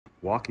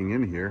Walking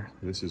in here,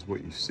 this is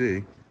what you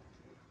see.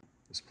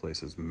 This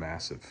place is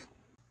massive.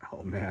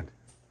 Oh man.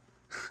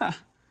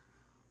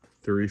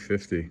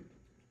 $3.50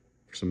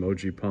 for some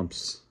OG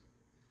pumps.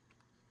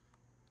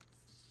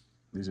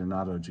 These are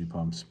not OG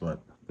pumps,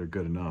 but they're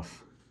good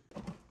enough.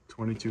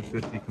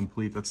 $22.50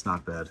 complete, that's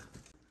not bad.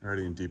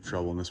 Already in deep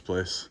trouble in this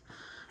place.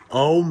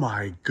 Oh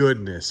my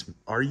goodness,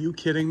 are you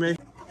kidding me?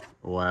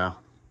 Wow,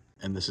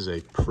 and this is a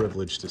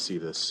privilege to see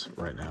this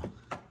right now.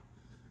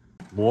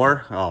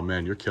 More? Oh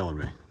man, you're killing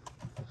me.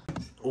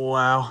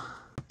 Wow,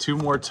 2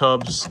 more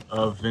tubs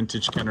of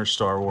vintage Kenner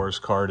Star Wars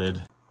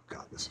carded.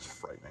 God, this is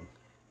frightening.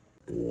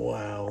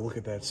 Wow, look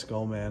at that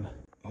skull, man.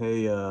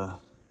 Hey,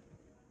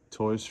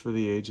 Toys for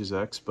the Ages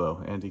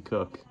Expo, Andy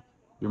Cook.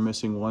 You're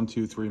missing 1,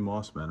 2, 3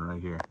 Mossmen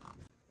right here.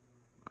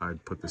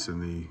 I'd put this in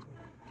the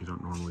you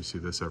don't normally see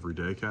this every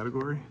day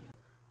category.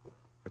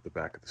 At the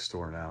back of the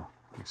store now,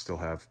 we still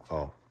have,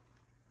 oh.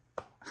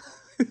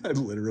 I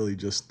literally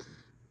just,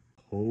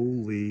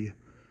 holy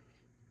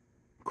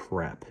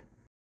crap.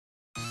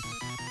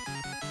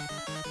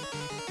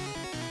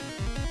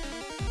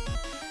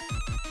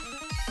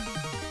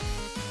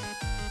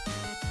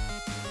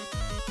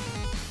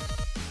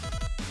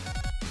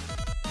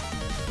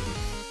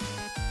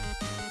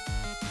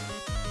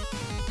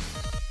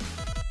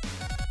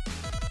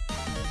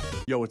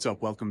 Yo, what's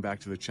up? Welcome back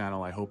to the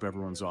channel. I hope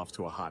everyone's off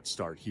to a hot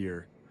start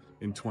here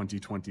in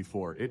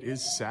 2024. It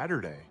is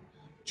Saturday,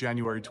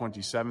 January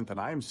 27th, and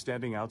I am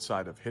standing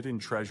outside of Hidden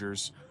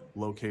Treasures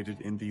located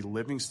in the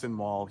Livingston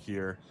Mall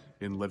here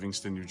in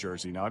Livingston, New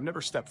Jersey. Now, I've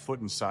never stepped foot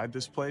inside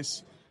this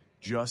place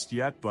just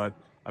yet, but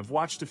I've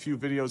watched a few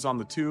videos on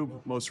the tube.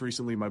 Most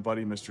recently, my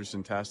buddy, Mr.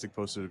 Fantastic,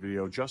 posted a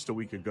video just a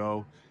week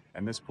ago,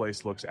 and this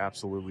place looks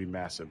absolutely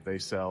massive. They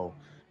sell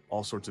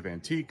all sorts of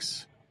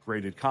antiques,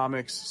 graded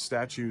comics,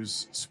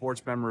 statues,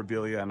 sports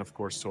memorabilia, and of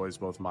course toys,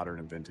 both modern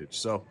and vintage.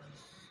 So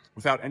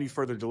without any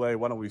further delay,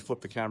 why don't we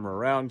flip the camera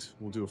around?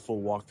 We'll do a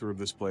full walkthrough of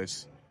this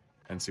place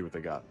and see what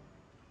they got.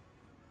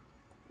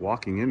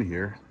 Walking in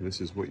here, this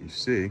is what you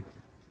see.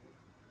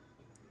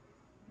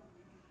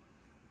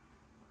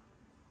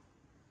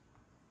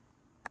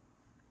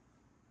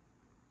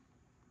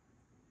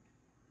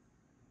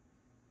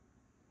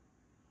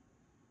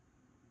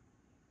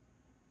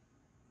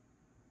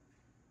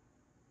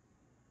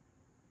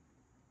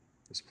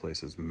 This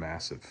place is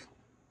massive.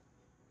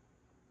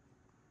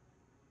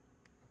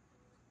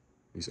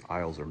 These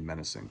aisles are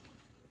menacing.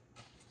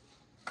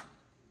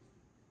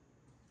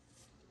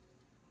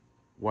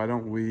 Why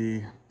don't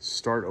we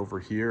start over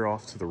here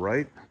off to the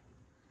right,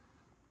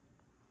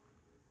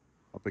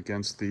 up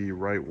against the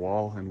right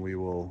wall, and we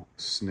will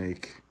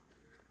snake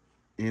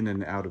in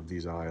and out of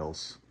these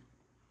aisles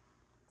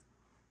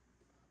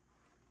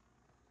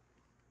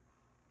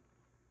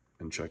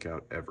and check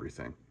out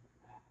everything.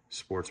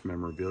 Sports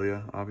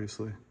memorabilia,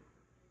 obviously.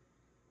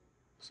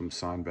 Some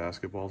signed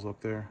basketballs up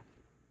there.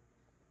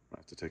 I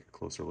have to take a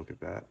closer look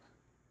at that.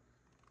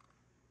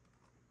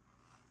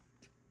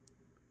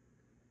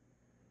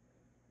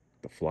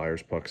 The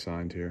Flyers puck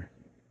signed here.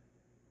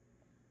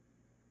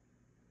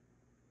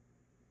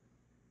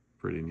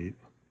 Pretty neat.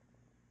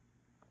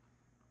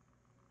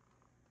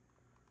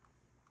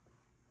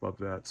 Above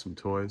that, some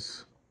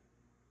toys.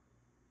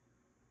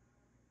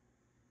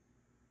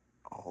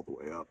 All the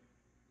way up.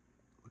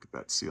 Look at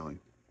that ceiling.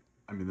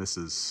 I mean, this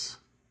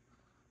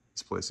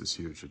place is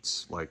huge.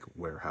 It's like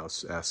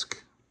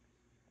warehouse-esque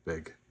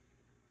big.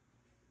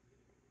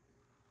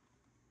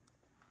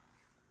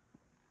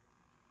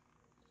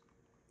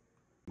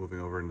 Moving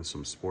over into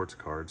some sports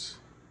cards.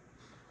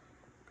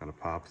 Got a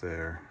pop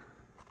there.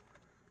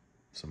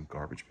 Some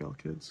Garbage Pail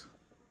Kids.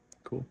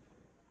 Cool.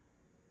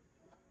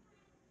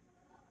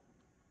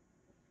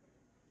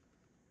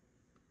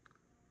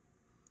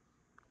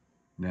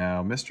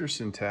 Now, Mr.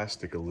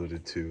 Fantastic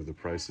alluded to the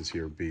prices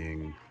here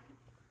being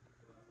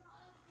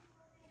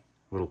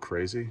a little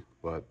crazy,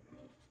 but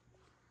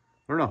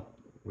I don't know.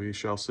 We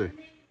shall see.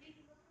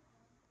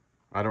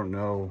 I don't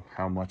know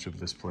how much of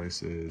this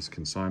place is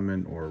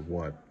consignment or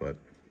what, but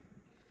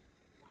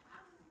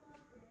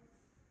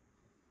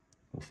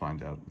we'll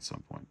find out at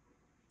some point.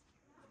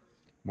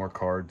 More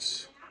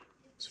cards.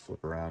 Let's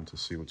flip around to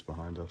see what's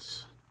behind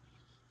us.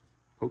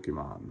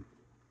 Pokemon.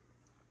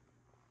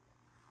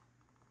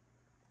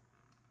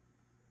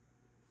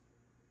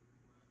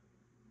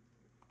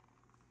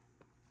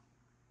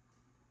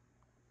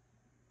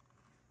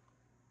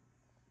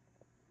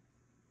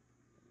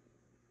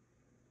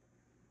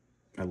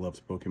 I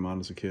loved Pokemon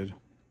as a kid.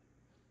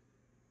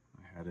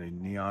 I had a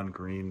neon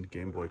green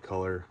Game Boy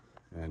Color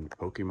and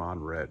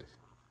Pokemon Red.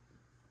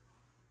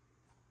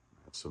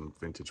 Some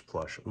vintage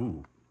plush.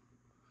 Ooh,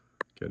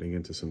 getting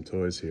into some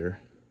toys here.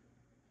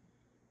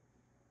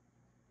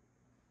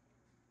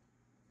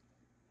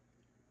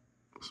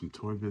 Some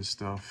Toy Biz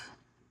stuff.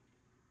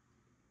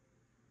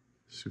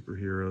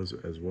 Superheroes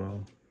as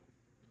well.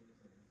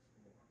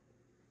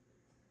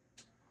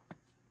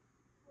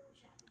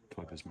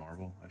 Toy Biz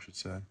Marvel, I should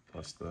say,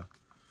 plus the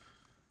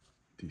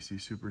DC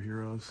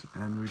superheroes.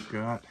 And we've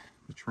got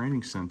the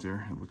training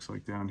center, it looks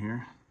like down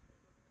here.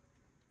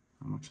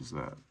 How much is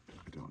that?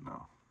 don't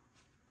know.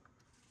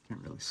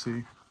 Can't really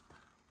see.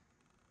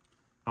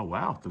 Oh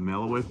wow, the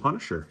mail away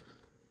Punisher.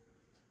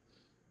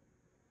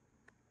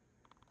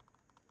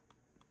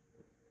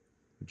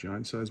 The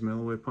giant size mail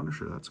away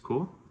Punisher, that's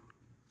cool.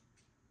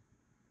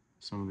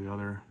 Some of the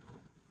other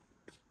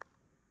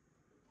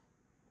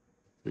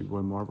Big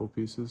Boy Marvel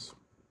pieces.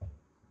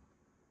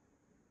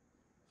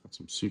 Got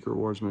some Secret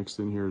Wars mixed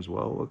in here as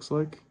well, it looks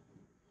like.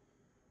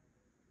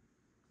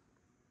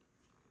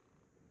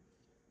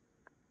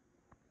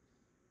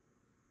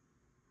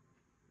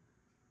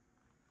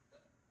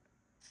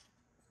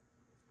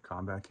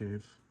 Combat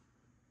Cave.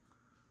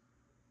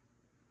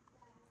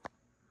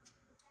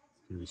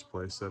 Hugh's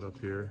play set up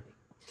here.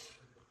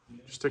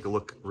 Just take a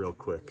look real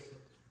quick.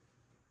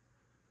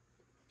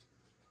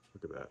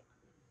 Look at that.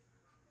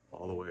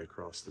 All the way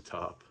across the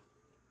top.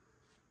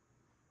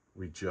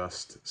 We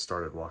just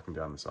started walking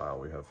down this aisle.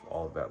 We have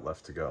all of that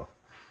left to go.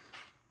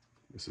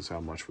 This is how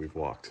much we've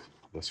walked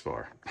thus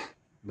far.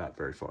 Not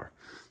very far.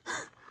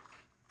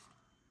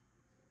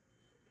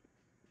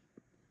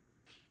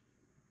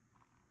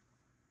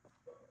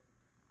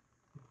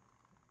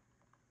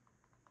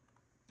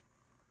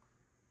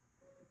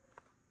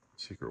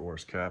 Secret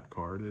Wars cap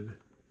carded.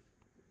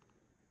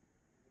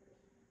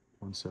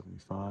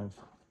 175.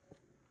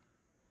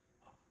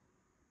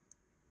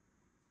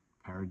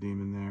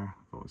 Parademon there.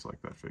 I've always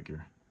liked that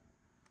figure.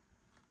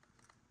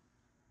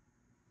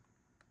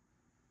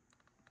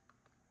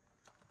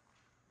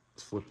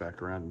 Let's flip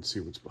back around and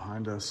see what's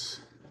behind us.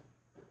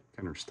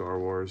 Kenner Star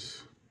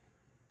Wars.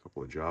 A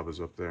couple of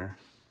Jawas up there.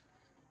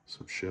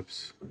 Some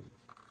ships.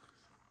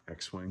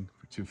 X-Wing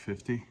for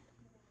 $250.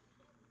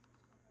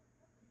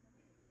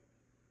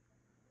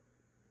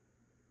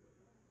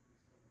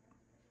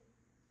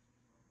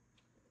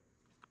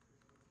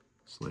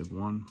 Slave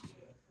 1.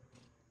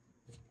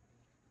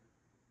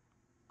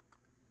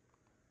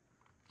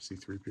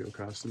 C-3PO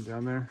costume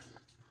down there.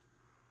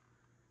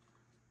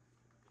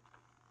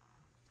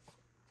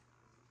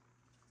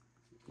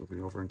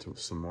 Moving over into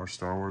some more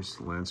Star Wars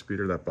Land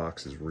Speeder. That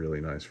box is really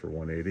nice for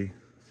 $180.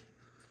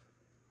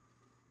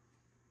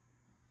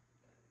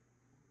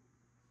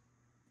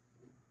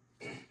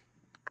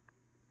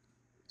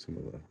 Some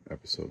of the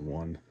Episode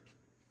 1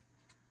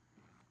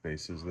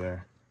 bases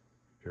there.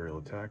 Imperial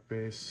Attack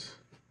Base.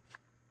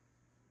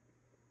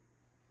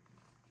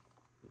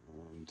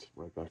 And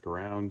right back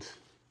around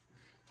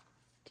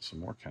to some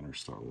more Kenner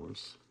Star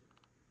Wars.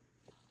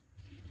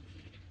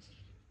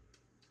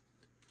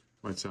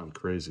 Might sound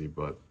crazy,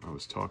 but I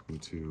was talking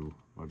to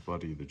my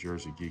buddy, the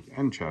Jersey Geek,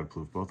 and Chad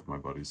Plouffe, both of my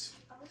buddies,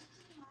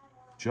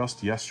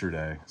 just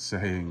yesterday,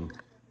 saying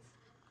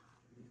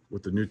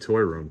with the new toy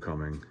room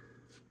coming,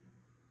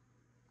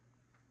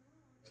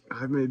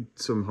 I've made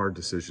some hard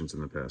decisions in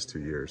the past 2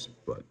 years,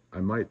 but I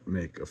might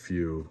make a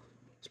few.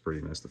 It's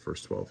pretty nice, the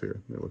first 12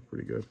 here. They look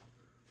pretty good.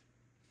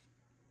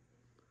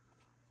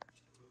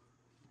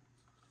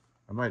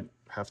 I might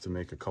have to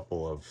make a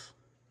couple of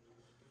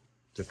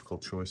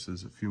difficult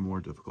choices, a few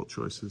more difficult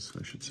choices,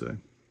 I should say.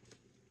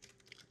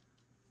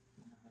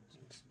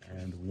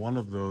 And one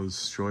of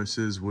those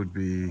choices would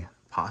be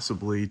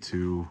possibly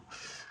to,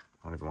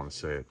 I don't even want to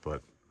say it,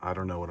 but I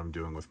don't know what I'm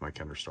doing with my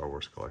Kenner Star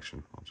Wars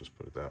collection. I'll just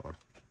put it that way.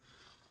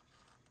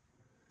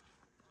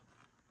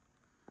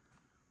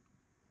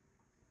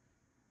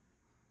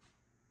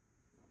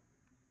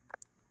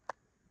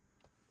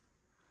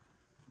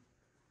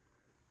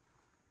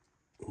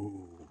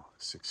 Ooh,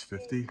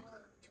 650.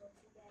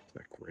 Is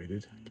that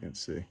graded? Can't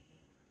see.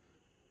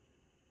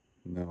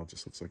 No, it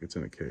just looks like it's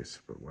in a case,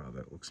 but wow,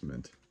 that looks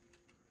mint.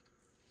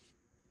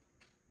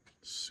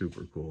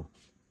 Super cool.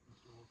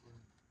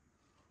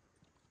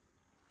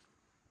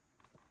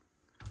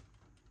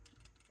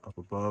 Up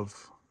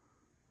above,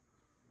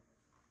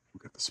 we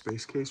got the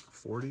space case for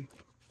 40.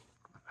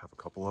 I have a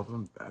couple of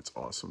them. That's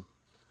awesome.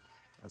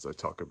 As I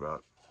talk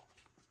about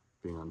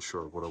being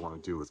unsure of what I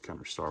want to do with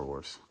Kenner Star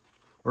Wars.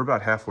 We're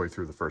about halfway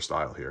through the first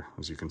aisle here.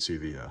 As you can see,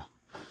 the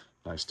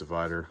nice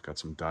divider. Got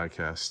some die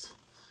cast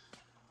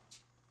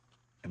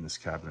in this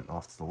cabinet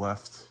off to the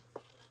left.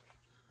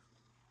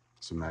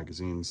 Some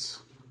magazines.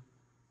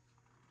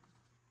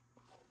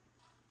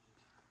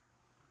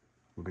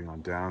 Moving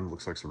on down,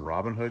 looks like some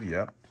Robin Hood.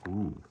 Yep.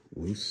 Ooh,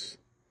 loose.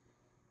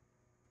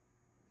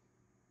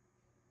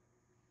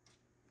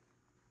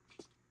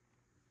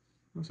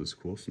 This is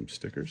cool, some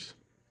stickers.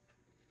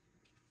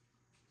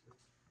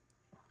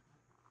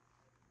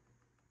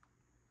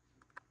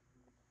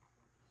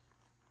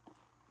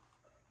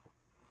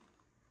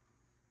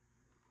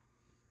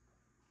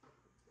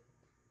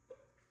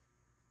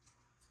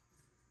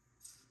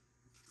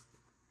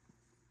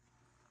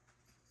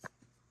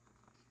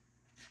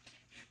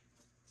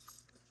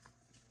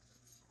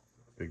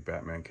 Big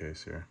Batman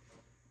case here.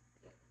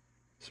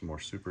 Some more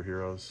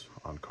superheroes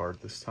on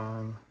card this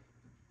time.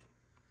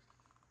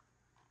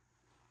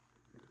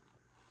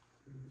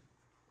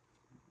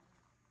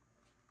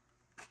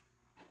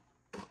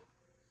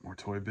 More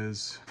Toy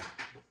Biz.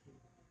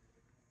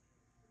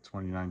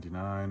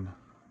 $20.99.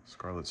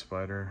 Scarlet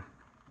Spider.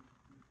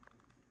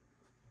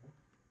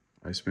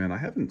 Iceman. I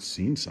haven't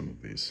seen some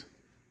of these.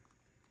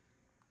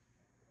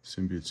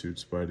 Symbiote suit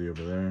Spidey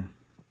over there.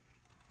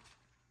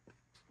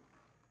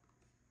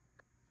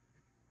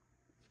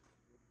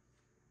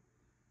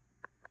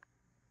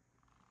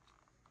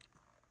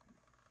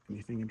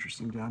 Anything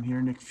interesting down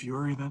here? Nick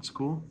Fury, that's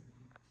cool.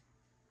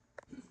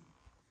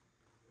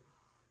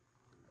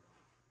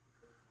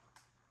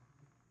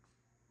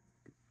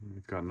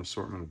 We've got an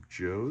assortment of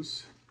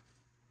Joes.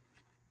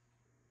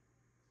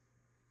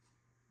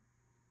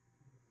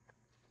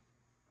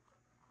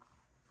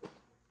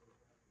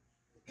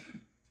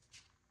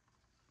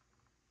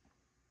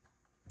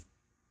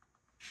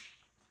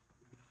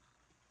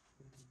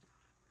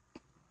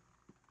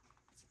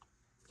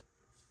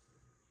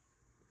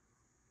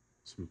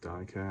 Some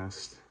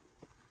die-cast.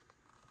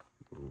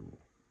 Ooh.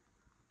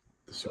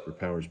 The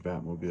Superpowers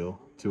Batmobile,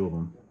 2 of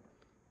them.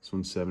 This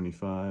one's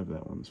 75,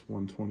 that one's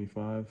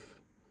 125.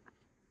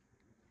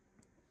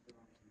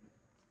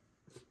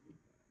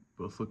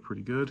 Both look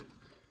pretty good.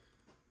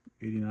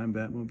 89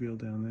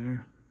 Batmobile down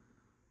there.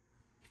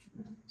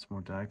 Some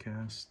more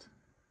die-cast.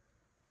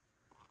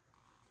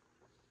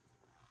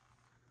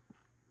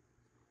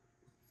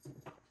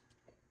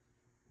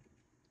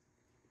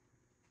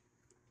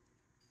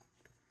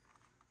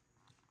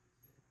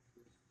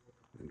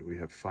 And we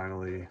have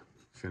finally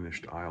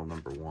finished aisle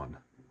number 1.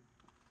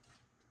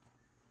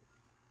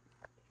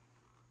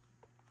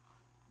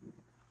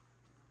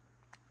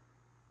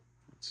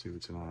 Let's see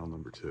what's in aisle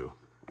number 2.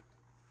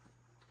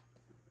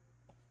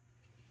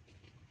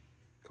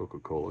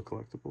 Coca-Cola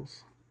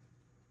collectibles.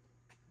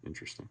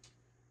 Interesting.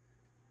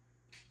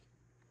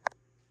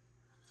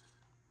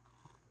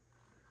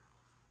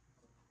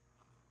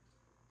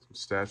 Some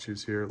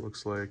statues here, it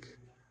looks like.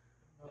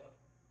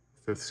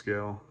 5th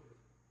scale.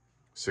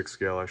 6th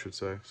scale, I should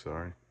say,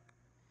 sorry.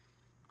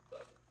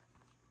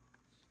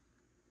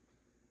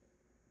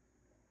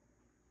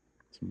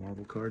 Some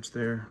Marvel cards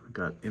there. I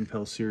got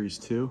Impel Series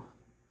 2,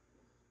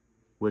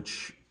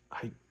 which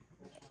I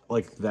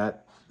like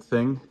that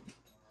thing.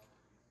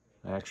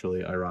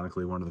 Actually,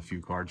 ironically, one of the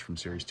few cards from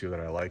Series 2 that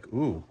I like.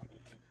 Ooh,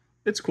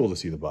 it's cool to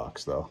see the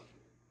box, though.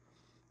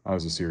 I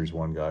was a Series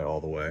 1 guy all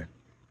the way.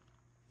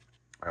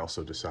 I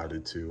also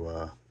decided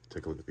to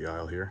take a look at the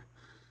aisle here.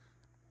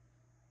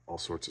 All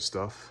sorts of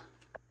stuff.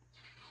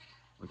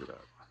 Look at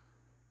that.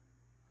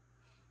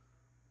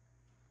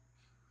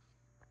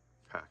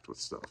 Packed with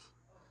stuff.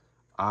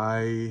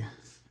 I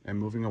am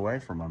moving away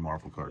from my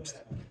Marvel cards.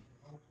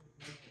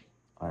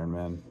 Iron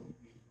Man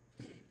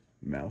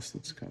mouse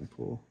looks kind of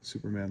cool.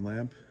 Superman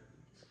lamp.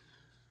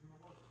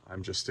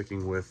 I'm just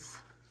sticking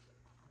with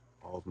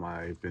all of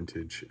my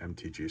vintage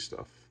MTG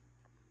stuff.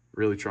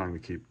 Really trying to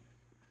keep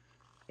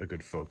a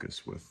good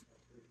focus with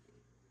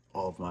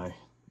all of my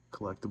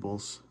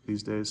collectibles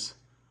these days.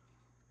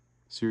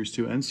 Series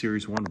 2 and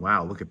Series 1.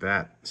 Wow, look at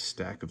that.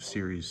 Stacks of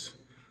Series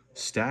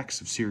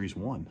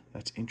 1.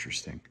 That's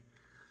interesting.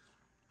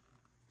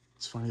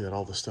 It's funny that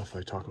all the stuff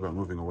I talk about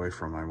moving away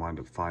from, I wind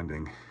up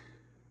finding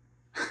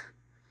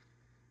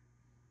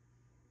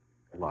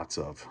lots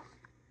of.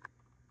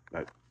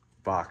 That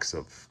box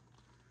of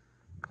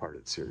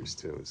carded Series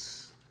 2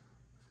 is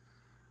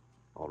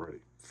already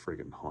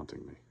friggin'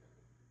 haunting me.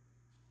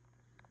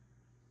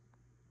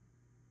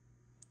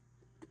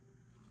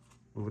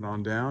 Moving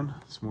on down,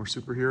 some more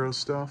superhero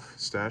stuff,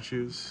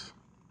 statues,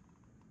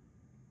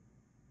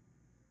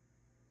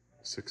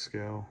 6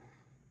 scale.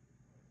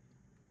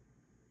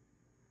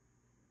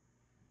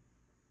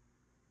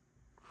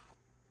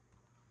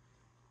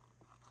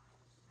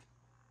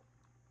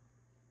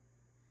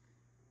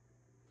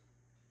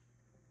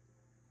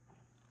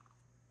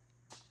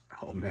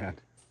 Oh man,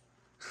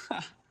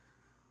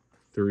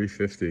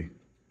 $3.50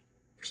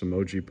 for some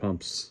OG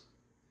pumps.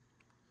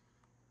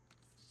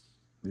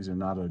 These are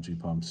not OG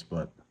pumps,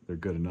 but they're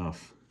good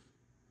enough.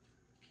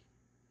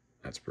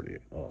 That's pretty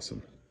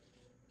awesome.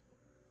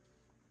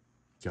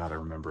 God, I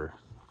remember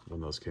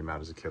when those came out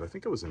as a kid. I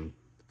think it was in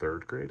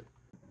 3rd grade.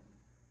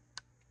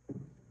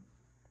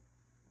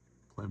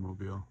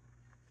 Playmobil.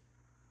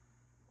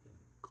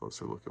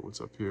 Closer look at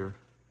what's up here.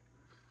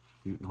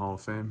 Mutant Hall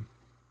of Fame.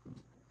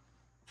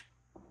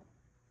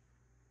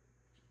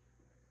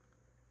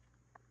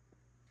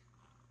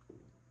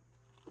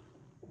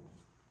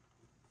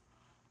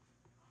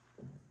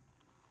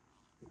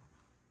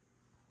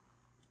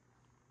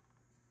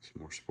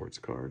 Some more sports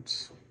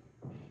cards.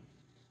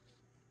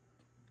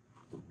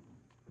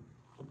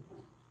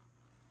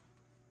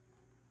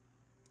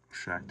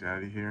 Shaq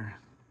Daddy here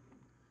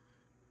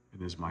in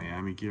his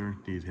Miami gear.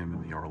 Need him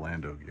in the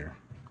Orlando gear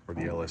or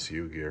the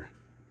LSU gear.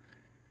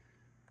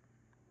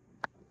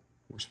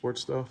 More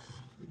sports stuff.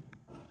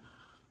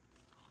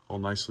 All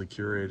nicely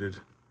curated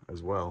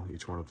as well,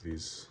 each one of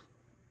these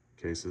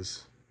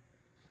cases.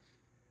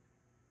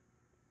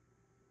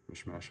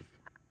 Mishmash of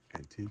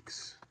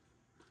antiques.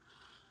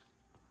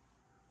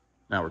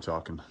 Now we're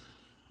talking.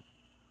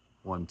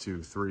 1,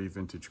 2, 3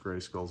 vintage gray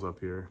skulls up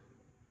here.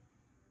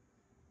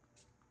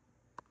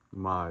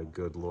 My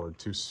good lord,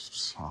 two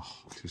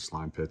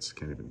slime pits.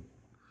 Can't even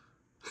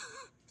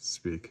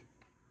speak.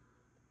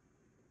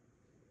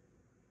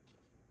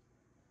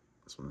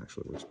 This one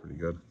actually looks pretty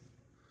good.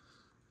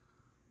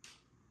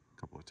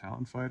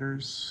 Talon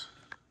Fighters,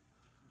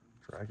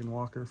 Dragon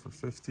Walker for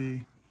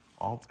 50.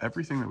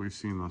 Everything that we've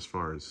seen thus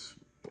far is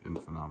in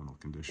phenomenal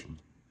condition.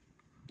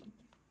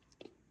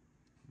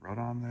 Right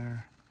on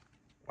there.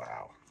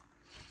 Wow.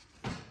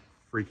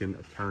 Freaking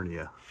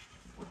Eternia.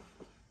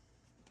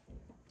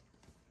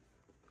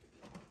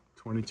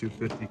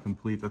 2250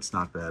 complete. That's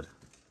not bad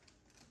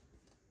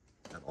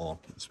at all,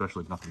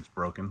 especially if nothing's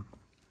broken.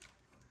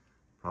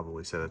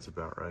 Probably say that's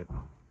about right.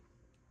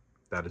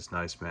 That is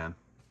nice, man.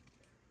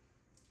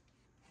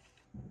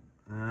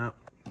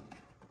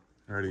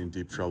 Already in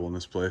deep trouble in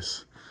this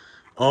place.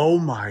 Oh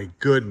my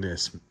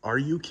goodness. Are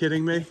you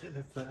kidding me?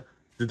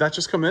 Did that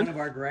just come in? One of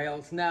our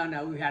grails.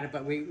 No, we had it,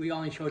 but we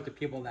only show it to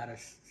people that are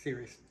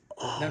serious.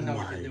 Oh Don't know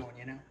what they're doing,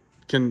 you know?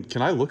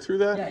 Can I look through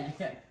that? Yeah, you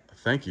can.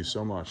 Thank you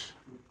so much.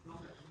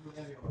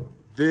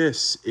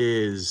 This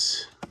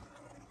is,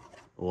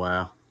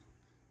 wow.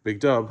 Big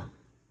Dub.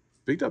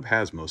 Big Dub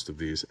has most of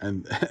these,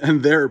 and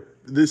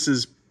this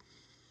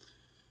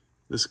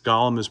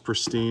Golem is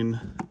pristine.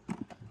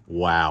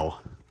 Wow.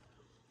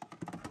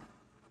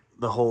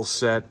 The whole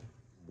set.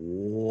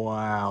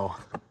 Wow.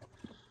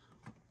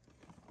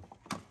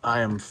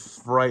 I am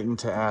frightened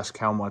to ask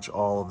how much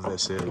all of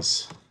this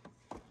is,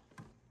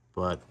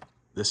 but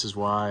this is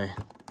why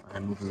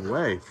I'm moving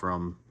away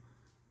from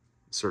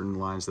certain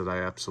lines that I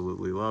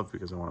absolutely love,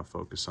 because I want to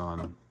focus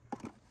on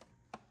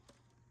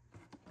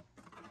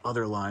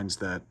other lines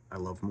that I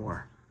love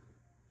more.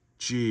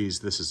 Geez,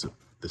 this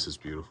is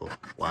beautiful.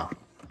 Wow.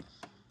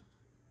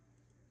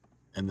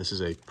 And this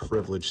is a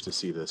privilege to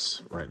see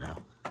this right now.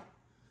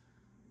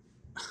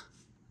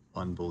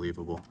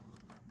 Unbelievable.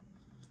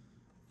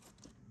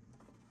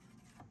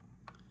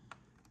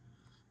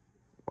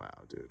 Wow,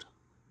 dude.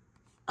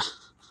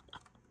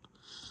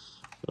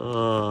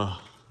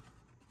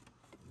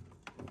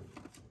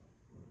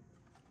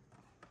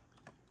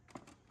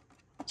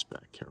 It's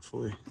back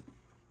carefully.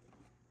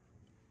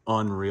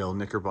 Unreal.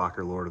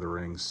 Knickerbocker Lord of the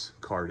Rings,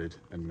 carded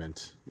and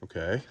mint.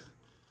 Okay.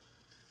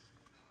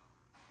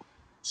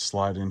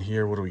 Slide in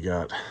here. What do we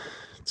got?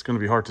 It's going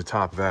to be hard to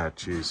top that.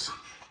 Jeez.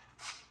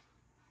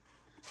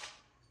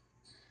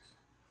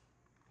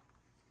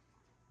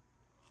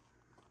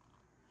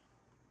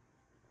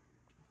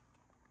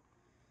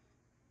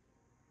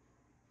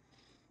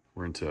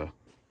 We're into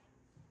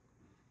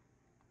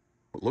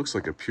what looks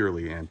like a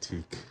purely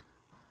antique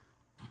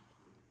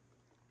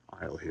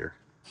aisle here.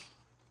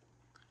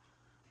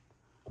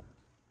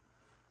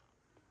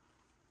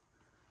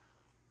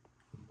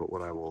 But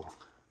what I will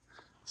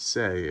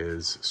say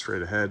is,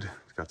 straight ahead,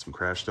 got some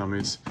crash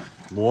dummies.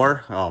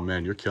 More? Oh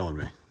man, you're killing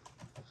me.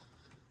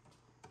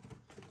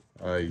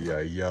 Ay,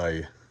 ay, ay.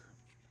 I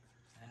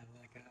have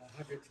like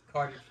 100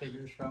 carded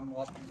figures from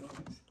Walking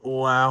Movies.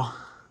 Wow.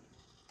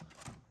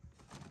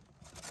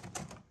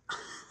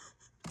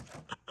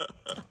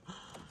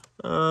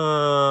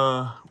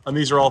 And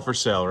these are all for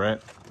sale,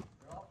 right?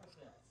 They're all for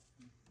sale.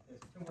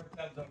 There's 2 more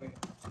tubs over here.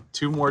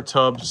 2 more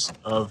tubs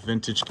of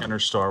vintage Kenner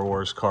Star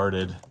Wars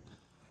carded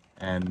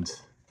and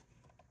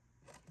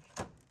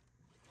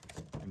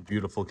in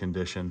beautiful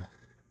condition.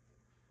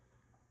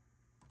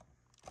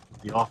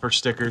 The offer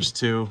stickers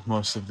too,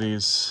 most of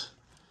these.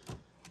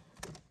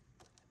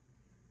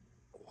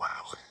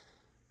 Wow.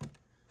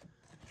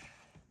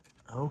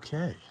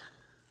 Okay.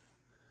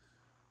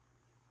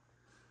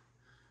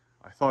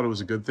 I thought it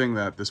was a good thing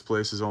that this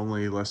place is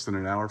only less than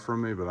an hour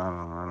from me, but I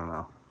don't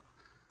know.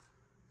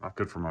 Not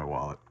good for my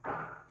wallet.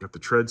 Got the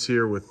treads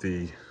here with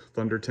the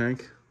Thunder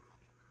Tank.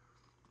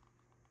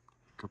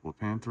 A couple of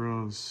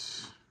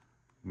Panthros.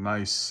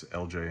 Nice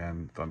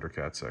LJN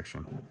Thundercat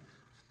section.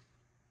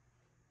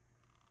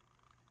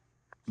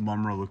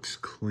 Mumra looks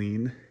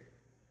clean.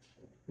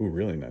 Ooh,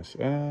 really nice.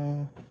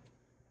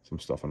 Some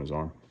stuff on his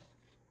arm.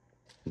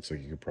 Looks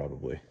like you could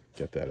probably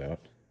get that out.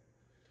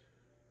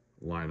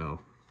 Lino.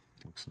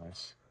 Looks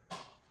nice.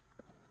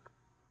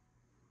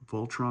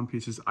 Voltron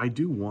pieces. I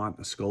do want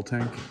a Skull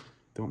Tank.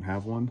 Don't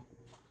have one.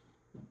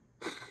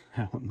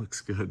 That one looks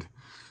good.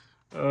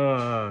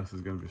 This is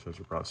going to be such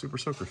a problem. Super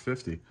Soaker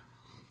 50.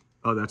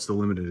 Oh, that's the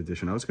limited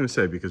edition. I was going to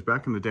say, because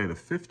back in the day, the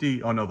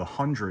 50, oh no, the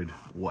 100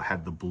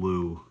 had the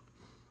blue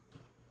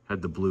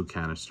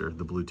canister,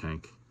 the blue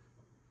tank.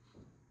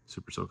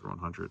 Super Soaker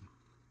 100.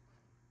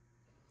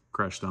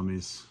 Crash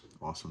dummies.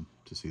 Awesome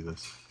to see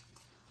this,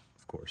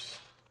 of course.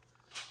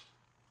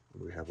 What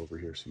do we have over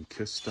here? Some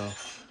Kiss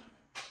stuff.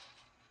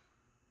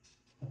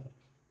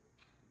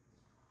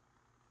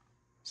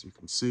 As you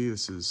can see,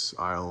 this is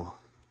aisle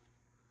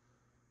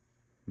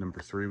number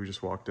 3 we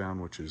just walked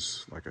down, which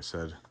is, like I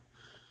said,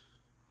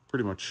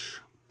 pretty much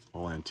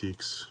all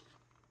antiques.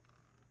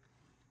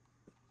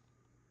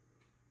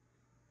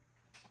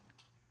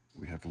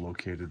 We have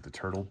located the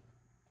turtle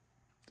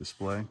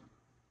display.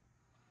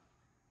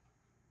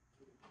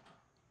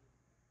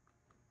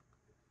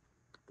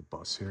 The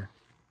bus here.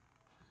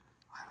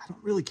 I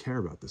don't really care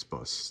about this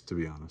bus, to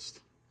be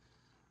honest.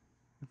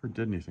 Never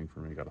did anything for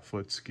me. Got a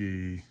foot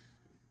ski.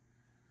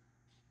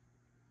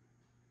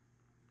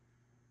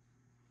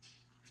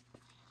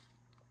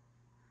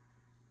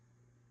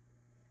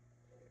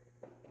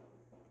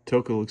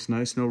 Toka looks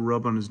nice. No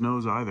rub on his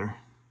nose either.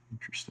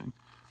 Interesting.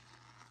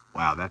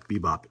 Wow, that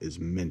Bebop is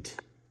mint.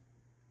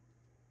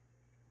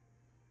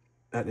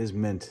 That is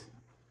mint.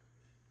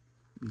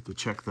 Need to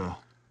check the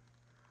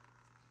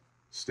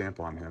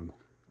stamp on him.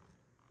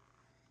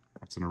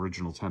 That's an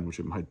original 10, which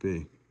it might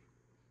be.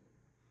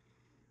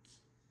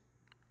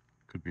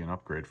 Could be an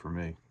upgrade for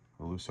me,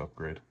 a loose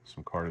upgrade.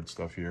 Some carded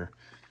stuff here.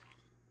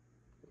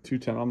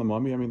 210 on the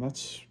mummy, I mean,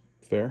 that's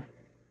fair.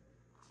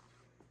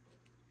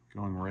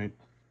 Going right,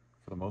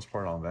 for the most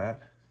part, on that.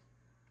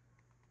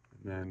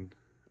 And then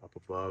up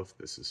above,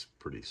 this is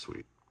pretty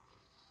sweet.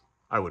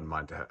 I wouldn't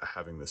mind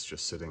having this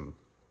just sitting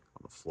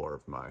on the floor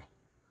of my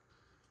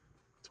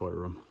toy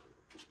room.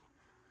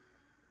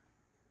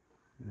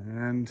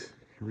 And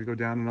here we go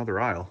down another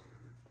aisle.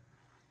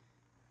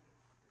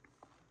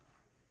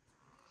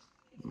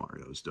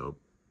 Mario's dope.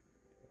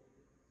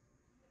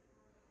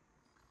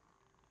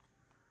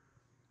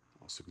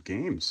 Awesome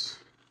games.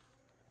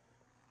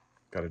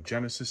 Got a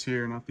Genesis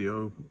here, not the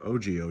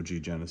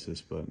OG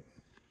Genesis, but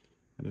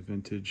a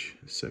vintage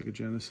Sega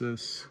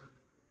Genesis.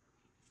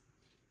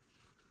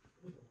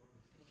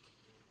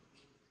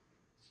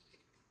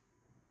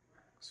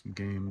 Some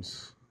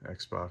games,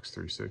 Xbox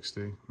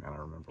 360. Man, I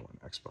remember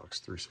when Xbox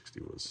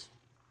 360 was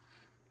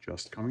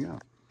just coming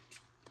out.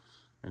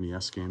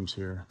 NES games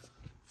here.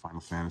 Final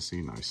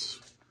Fantasy, nice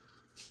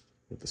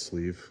with the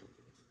sleeve.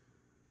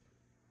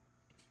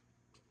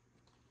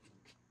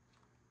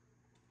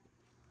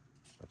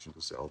 Legend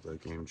of Zelda,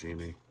 Game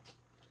Genie.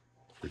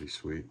 Pretty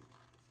sweet.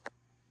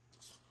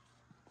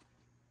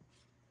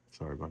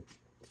 Sorry, bud.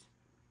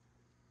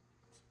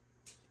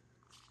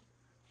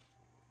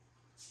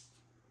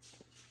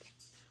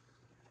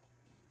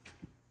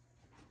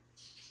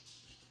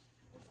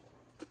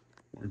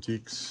 More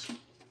antiques.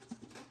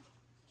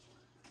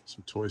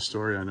 Some Toy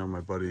Story. I know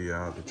my buddy,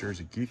 the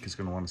Jersey Geek, is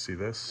going to want to see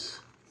this.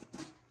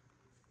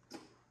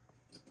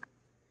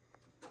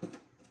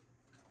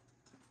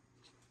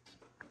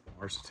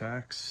 Mars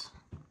Attacks.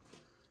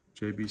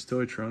 JB's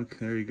Toy Trunk.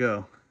 There you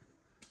go.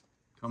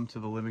 Come to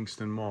the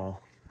Livingston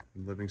Mall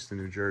in Livingston,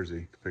 New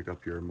Jersey to pick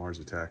up your Mars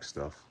Attacks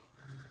stuff.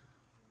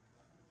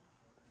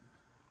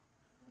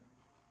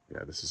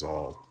 Yeah, this is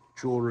all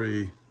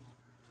jewelry.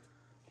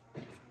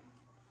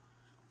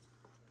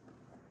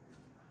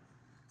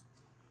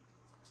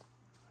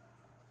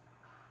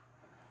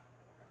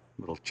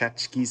 Little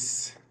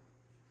tchotchkes.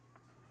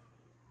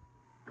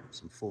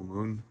 Some full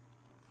moon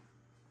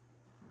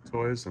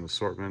toys, an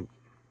assortment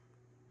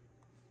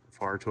of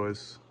horror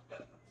toys.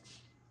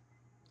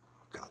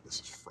 God,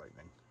 this is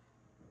frightening.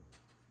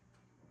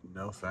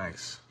 No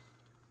thanks.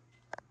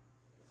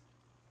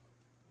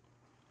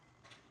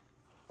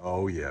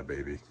 Oh yeah,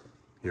 baby.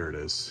 Here it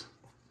is.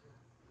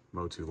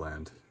 Motu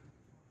Land.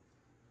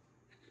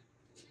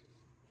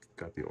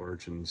 Got the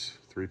Origins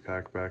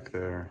 3-pack back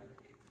there.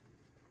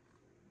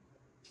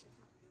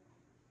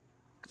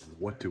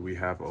 What do we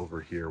have over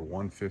here?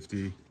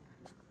 150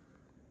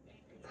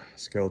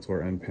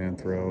 Skeletor and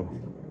Panthro.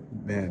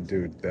 Man,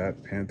 dude,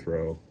 that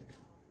Panthro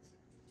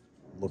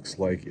looks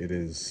like it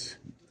is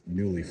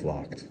newly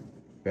flocked.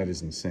 That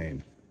is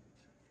insane.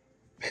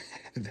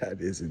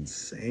 That is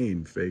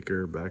insane,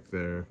 Faker back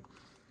there.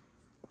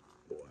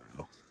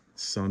 Wow.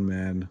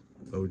 Sunman,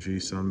 OG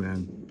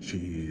Sunman.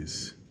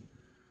 Jeez.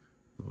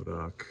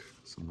 Modok,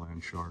 some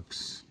Land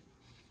Sharks.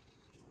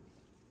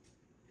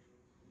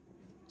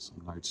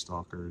 Some Night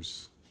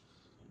Stalkers.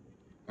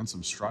 And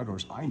some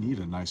Stridors. I need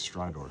a nice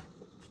Stridor.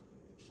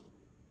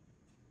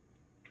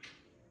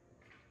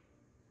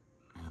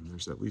 And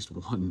there's at least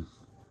one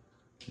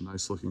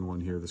nice looking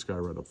one here, this guy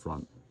right up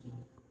front.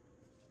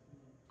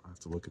 I have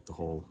to look at the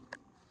whole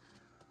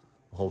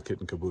kit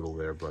and caboodle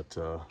there, but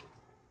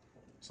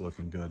it's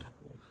looking good.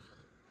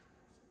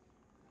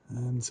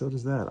 And so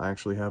does that. I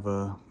actually have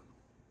a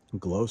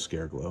glow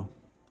scare glow.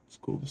 It's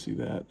cool to see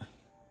that.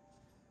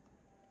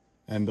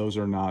 And those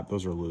are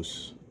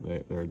loose.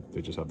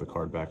 They just have the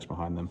card backs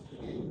behind them.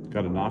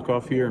 Got a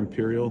knockoff here,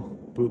 Imperial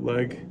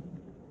bootleg,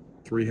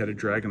 3-headed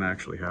dragon. I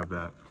actually have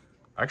that.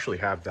 I actually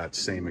have that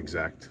same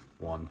exact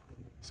one,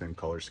 same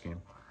color scheme.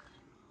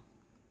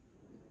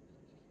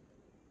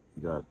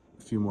 We got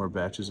a few more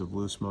batches of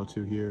loose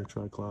Motu here,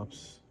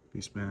 Triclops,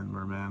 Beastman,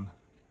 Merman.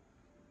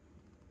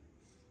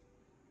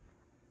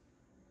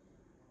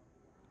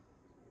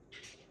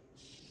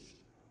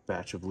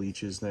 Batch of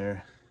leeches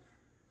there.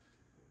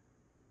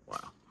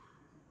 Wow.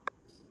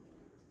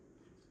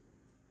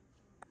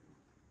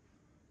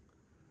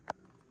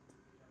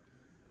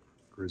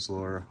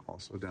 Grizzlor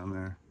also down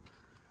there.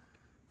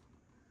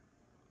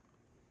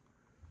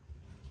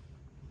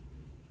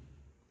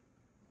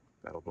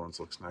 Battle Bones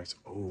looks nice.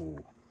 Oh.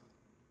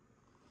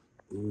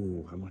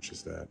 Ooh, how much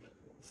is that?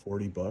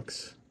 40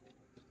 bucks?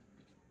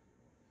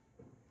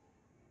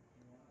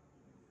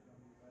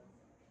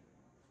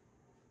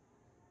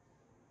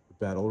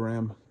 Battle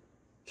Ram.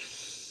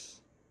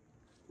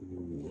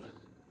 Ooh.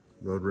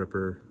 Road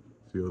Ripper,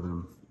 a few of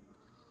them.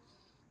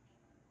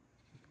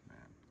 Man,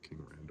 King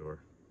Randor.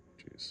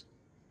 Jeez.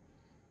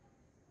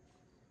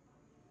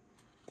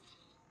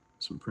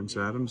 Some Prince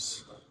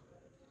Adams.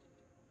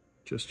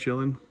 just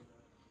chilling.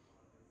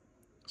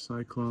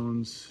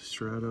 Cyclones,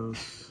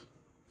 Stratos,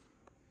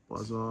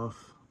 Buzz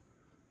Off.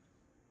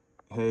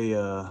 Hey,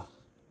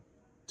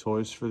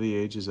 Toys for the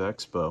Ages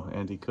Expo,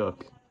 Andy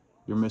Cook.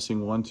 You're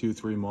missing 1, 2,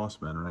 3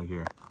 Mossmen right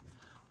here.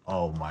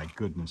 Oh my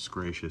goodness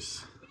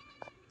gracious.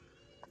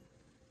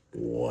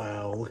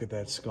 Wow, look at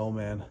that skull,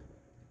 man.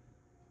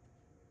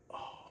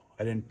 Oh,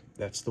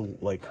 that's the,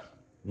 like,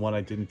 one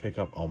I didn't pick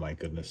up. Oh my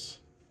goodness.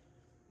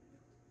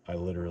 I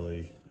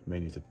literally may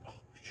need to, oh,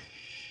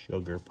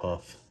 sugar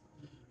puff.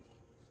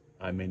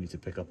 I may need to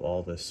pick up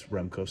all this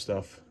Remco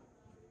stuff.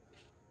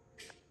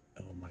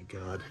 Oh my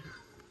God.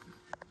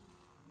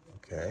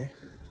 Okay.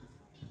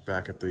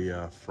 Back at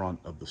the front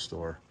of the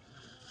store.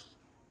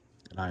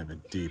 And I am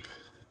in deep,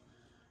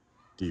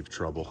 deep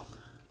trouble.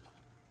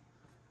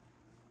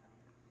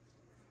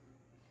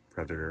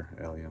 Predator,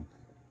 Alien.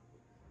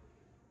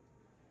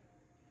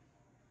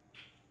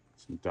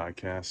 Some die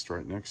cast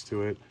right next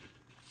to it.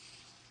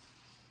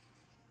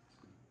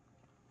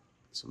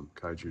 Some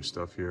kaiju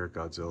stuff here,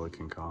 Godzilla,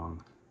 King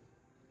Kong.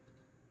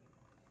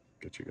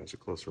 Get you guys a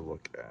closer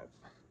look at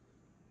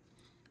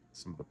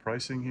some of the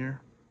pricing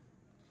here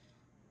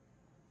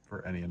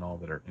for any and all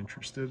that are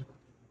interested.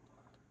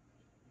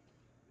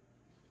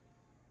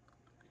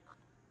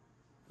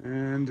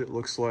 And it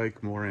looks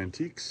like more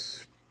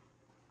antiques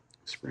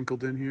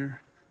sprinkled in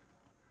here.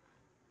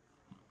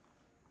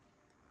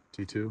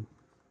 T2.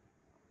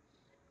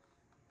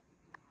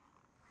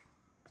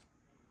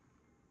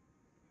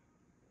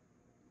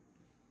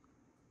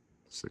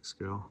 Six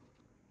scale.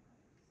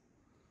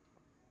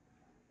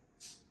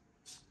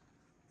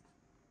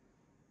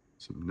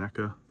 Some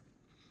NECA.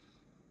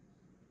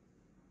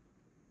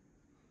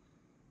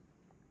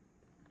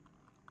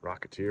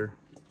 Rocketeer.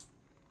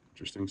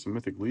 Interesting. Some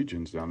Mythic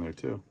Legions down there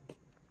too.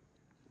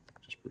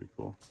 Which is pretty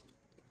cool.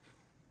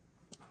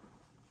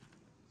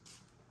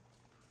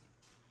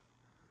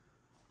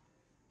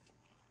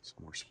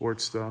 Some more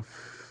sports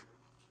stuff.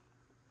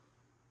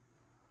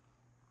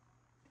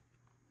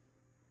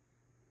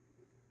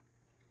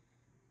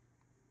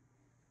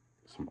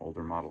 Some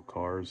older model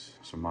cars.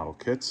 Some model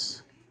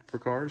kits for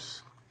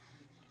cars.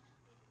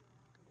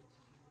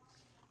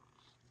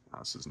 Oh,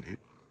 this is neat.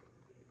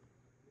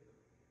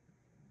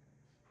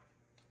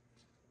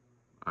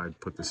 I'd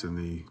put this in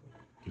the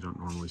you don't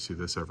normally see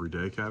this every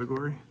day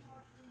category.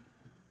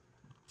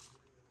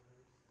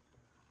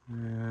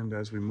 And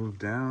as we move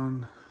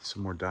down,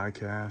 some more die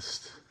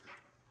cast,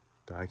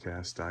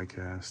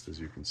 as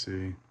you can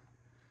see.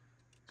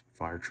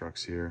 Fire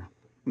trucks here.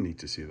 Neat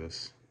to see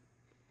this.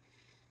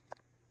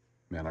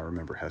 Man, I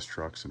remember Hess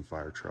trucks and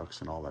fire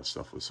trucks and all that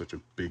stuff was such a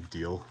big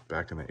deal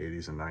back in the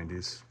 80s and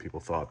 90s. People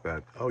thought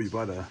that, oh, you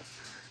buy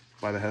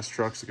the Hess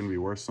trucks, they're gonna be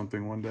worth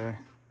something one day.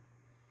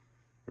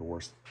 They're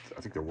worth,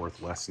 I think they're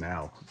worth less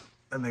now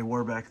than they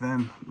were back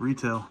then,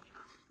 retail.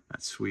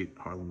 That's sweet.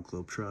 Harlem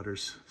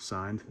Globetrotters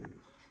signed.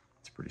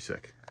 It's pretty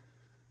sick.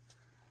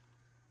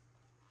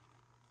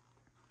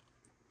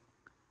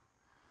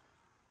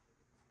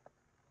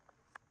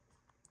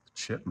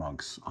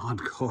 Chipmunks on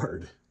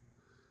card.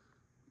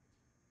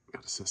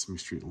 Got a Sesame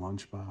Street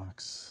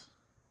lunchbox.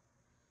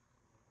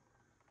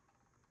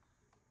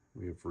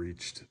 We have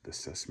reached the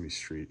Sesame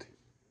Street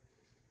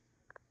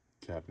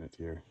cabinet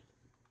here.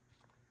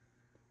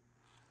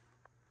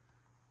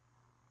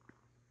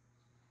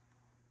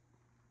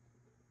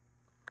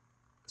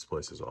 This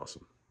place is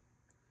awesome.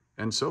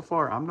 And so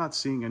far, I'm not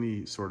seeing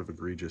any sort of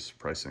egregious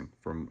pricing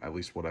from at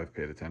least what I've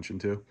paid attention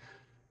to.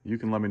 You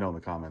can let me know in the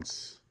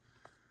comments.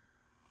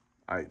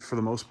 For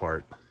the most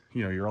part,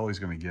 you know, you're always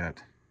going to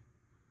get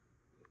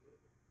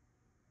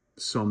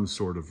some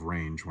sort of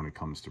range when it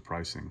comes to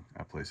pricing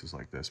at places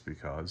like this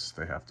because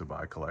they have to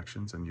buy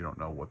collections and you don't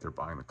know what they're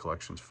buying the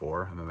collections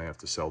for, and then they have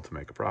to sell to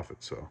make a profit.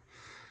 So,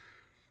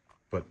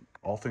 but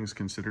all things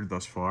considered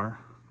thus far,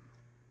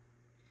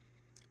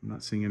 I'm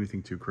not seeing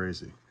anything too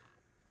crazy.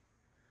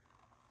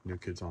 New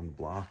Kids on the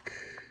Block.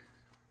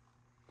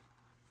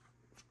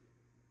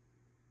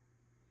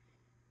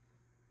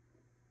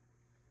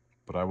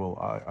 But I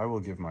will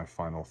give my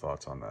final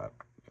thoughts on that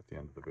at the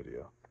end of the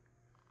video.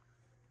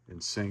 In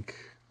sync,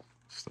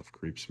 stuff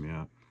creeps me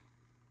out.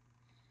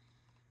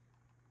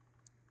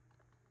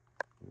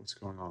 What's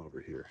going on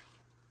over here?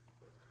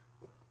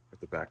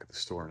 At the back of the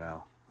store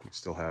now. We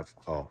still have,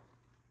 oh.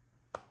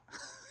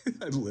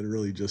 I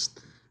literally just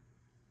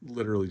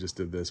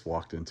did this,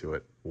 walked into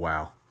it.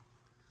 Wow.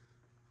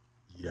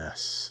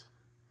 Yes.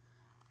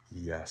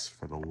 Yes,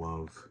 for the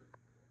love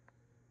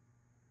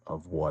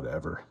of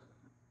whatever.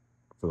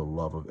 For the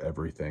love of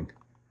everything.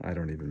 I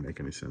don't even make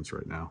any sense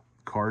right now.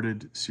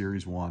 Carded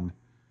Series 1,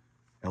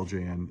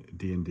 LJN,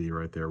 D&D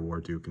right there, War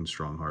Duke and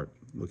Strongheart.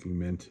 Looking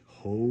mint.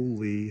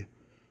 Holy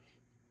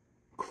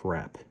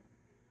crap.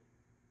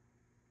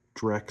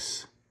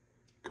 Drex,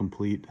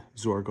 complete.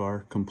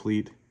 Zorgar,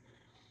 complete.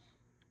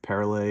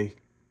 Parallel,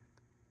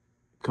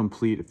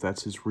 complete, if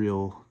that's his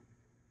real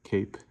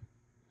cape.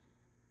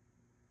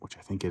 Which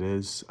I think it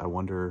is. I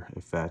wonder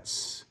if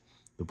that's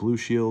the blue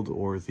shield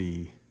or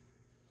the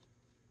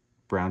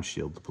brown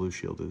shield. The blue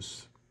shield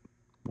is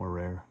more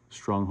rare.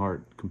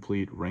 Strongheart,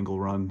 complete. Wrangle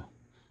Run,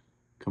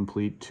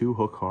 complete. 2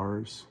 hook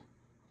horrors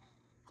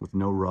with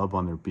no rub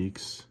on their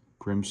beaks.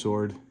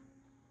 Grimsword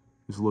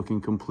is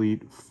looking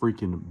complete.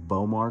 Freaking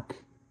Bowmark,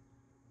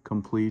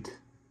 complete.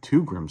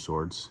 2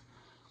 Grimswords.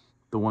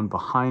 The one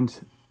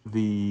behind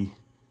the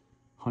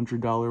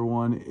 $100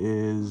 one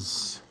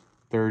is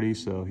 30,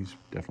 so he's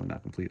definitely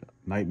not complete.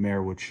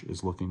 Nightmare, which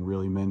is looking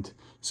really mint.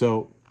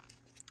 So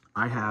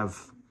we'll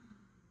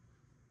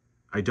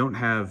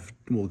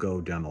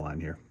go down the line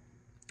here.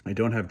 I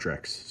don't have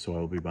Drex, so I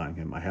will be buying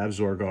him. I have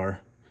Zorgar.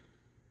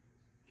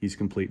 He's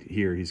complete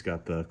here. He's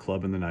got the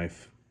club and the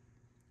knife,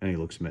 and he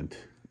looks mint.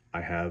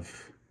 I have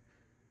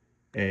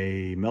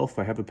a Melf.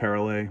 I have a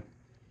Paralay,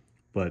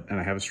 and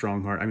I have a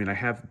Strongheart. I mean, I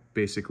have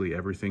basically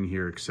everything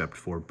here except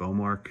for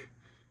Bowmark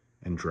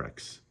and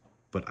Drex.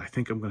 But I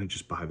think I'm going to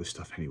just buy this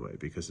stuff anyway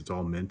because it's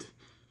all mint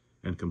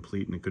and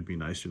complete, and it could be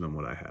nicer than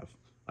what I have.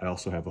 I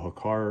also have a Hook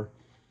Horror,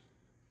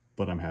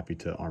 but I'm happy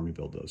to army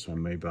build those. So I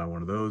may buy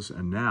one of those.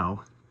 And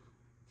now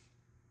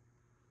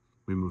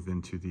we move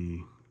into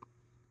the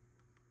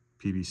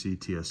PBC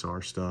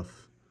TSR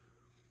stuff,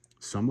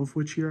 some of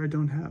which here I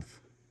don't have.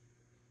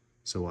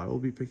 So I will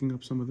be picking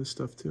up some of this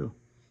stuff too.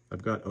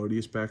 I've got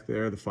Odious back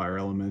there, the Fire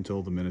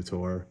Elemental, the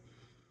Minotaur,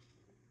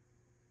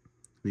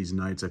 these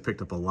Knights. I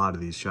picked up a lot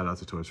of these. Shout out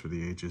to Toys for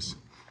the Ages.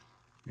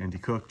 Andy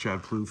Cook,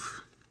 Chad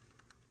Plouffe,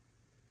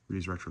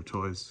 Ree's Retro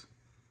Toys,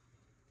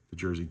 the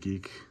Jersey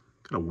Geek.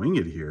 Got a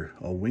Winged here.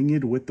 A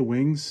Winged with the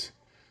wings.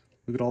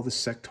 Look at all the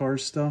Sectar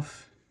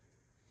stuff.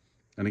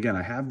 And again,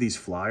 I have these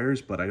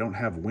flyers, but I don't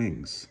have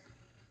wings.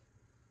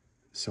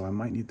 So I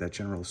might need that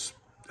General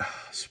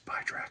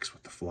Spydrax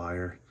with the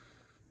flyer.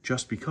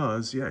 Just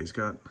because, yeah, he's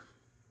got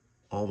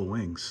all the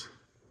wings.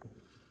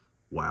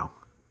 Wow.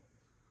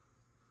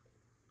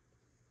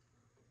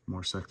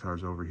 More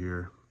Sectars over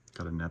here.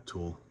 Got a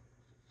Neptune.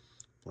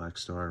 Black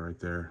Star right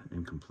there,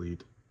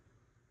 incomplete.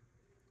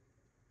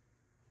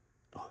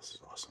 Oh, this is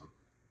awesome.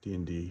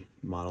 D&D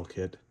model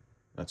kit.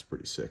 That's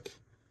pretty sick.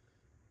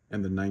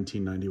 And the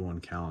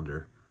 1991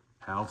 calendar.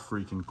 How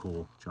freaking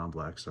cool. John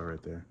Blackstar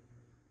right there.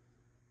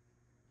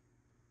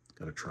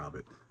 Got a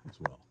Trobbit as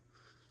well.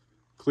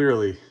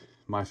 Clearly,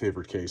 my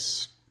favorite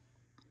case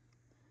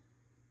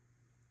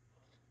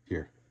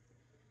here.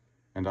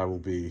 And I will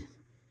be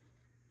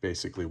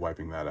basically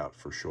wiping that out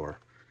for sure.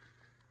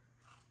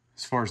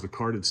 As far as the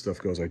carded stuff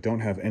goes, I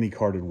don't have any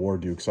carded War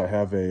Dukes. I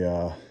have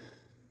a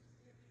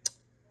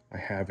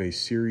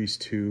Series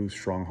 2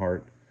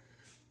 Strongheart,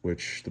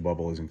 which the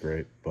bubble isn't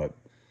great, but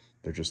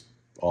they're just,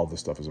 all the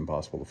stuff is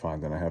impossible to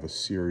find. Then I have a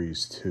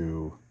Series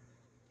 2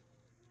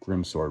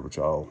 Grimsword,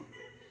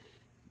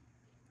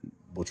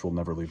 which will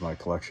never leave my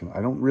collection.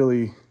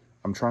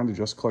 I'm trying to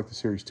just collect the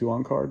Series 2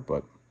 on card,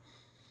 but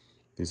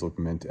these look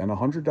mint. And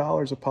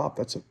 $100 a pop,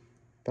 that's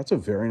a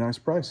very nice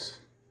price.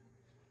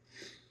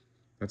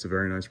 That's a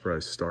very nice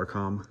price.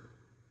 Starcom.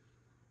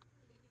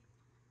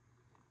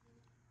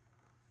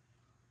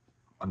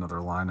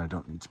 Another line I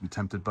don't need to be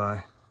tempted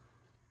by.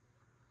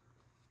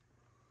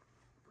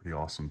 Pretty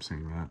awesome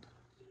seeing that.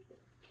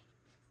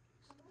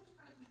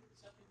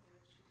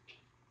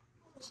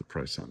 What's the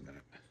price on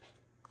that?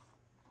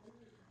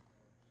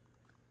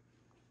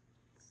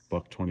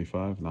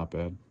 $1.25, not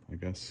bad, I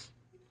guess.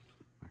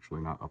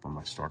 Actually not up on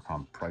my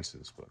Starcom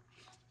prices,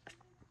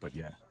 but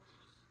yeah.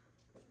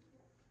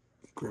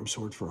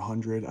 Grimsword for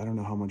 100. I don't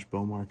know how much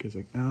Bowmark is.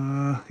 Like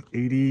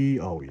 80.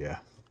 Oh yeah,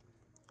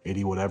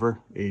 80 whatever.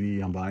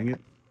 80. I'm buying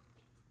it.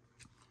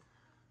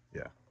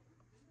 Yeah.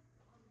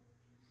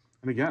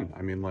 And again,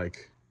 I mean,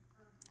 like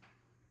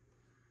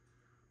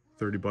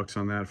 30 bucks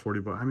on that, 40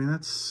 bucks. I mean,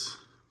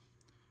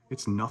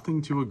 it's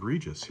nothing too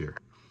egregious here.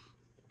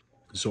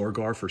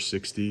 Zorgar for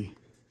 60.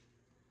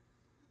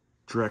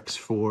 Drex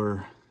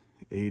for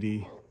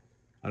 80.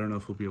 I don't know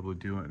if we'll be able to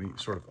do any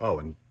sort of, oh,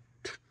 and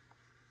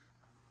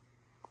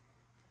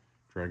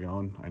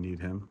Dragon, I need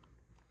him.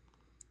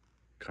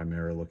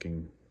 Chimera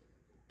looking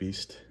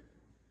beast.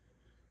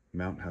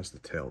 Mount has the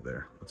tail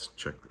there. Let's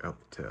check out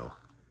the tail.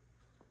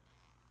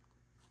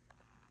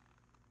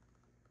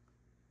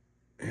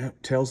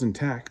 Yep, tail's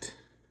intact.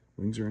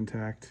 Wings are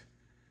intact.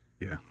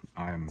 Yeah,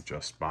 I'm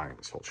just buying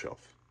this whole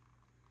shelf.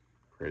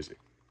 Crazy.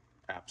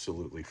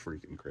 Absolutely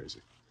freaking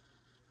crazy.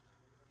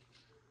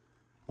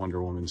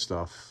 Wonder Woman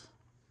stuff.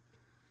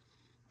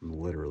 I'm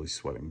literally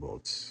sweating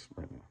bullets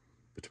right now.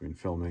 Between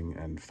filming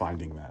and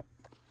finding that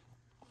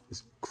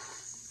is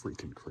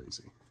freaking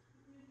crazy.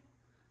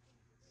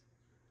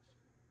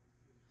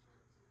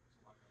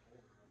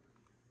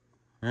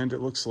 And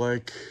it looks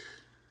like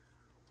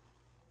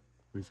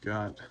we've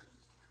got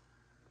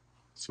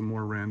some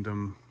more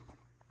random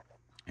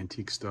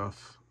antique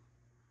stuff.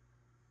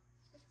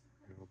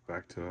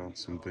 Back to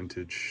some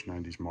vintage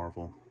 90s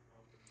Marvel.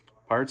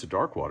 Pirates of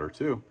Darkwater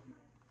too.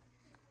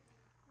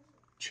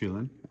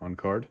 Chillin' on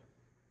card.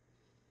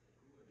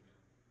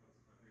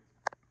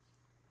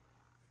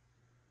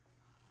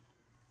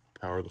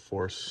 Power of the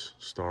Force,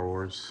 Star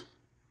Wars.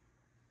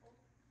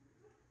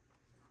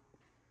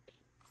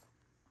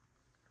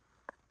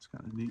 It's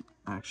kind of neat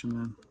action,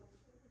 man.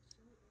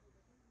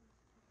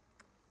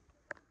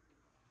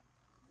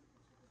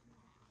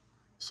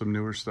 Some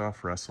newer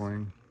stuff,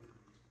 wrestling.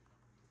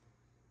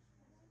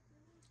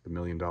 The $1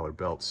 Million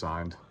Belt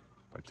signed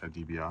by Ted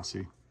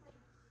DiBiase.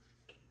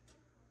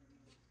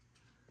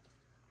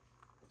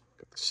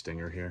 Got the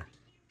Stinger here.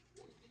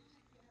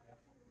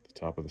 At the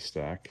top of the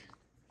stack.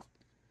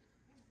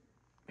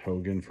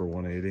 Hogan for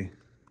 180.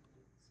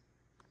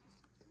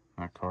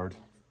 That card.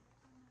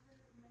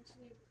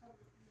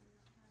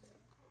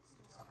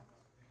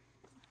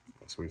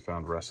 So we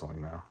found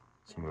wrestling now.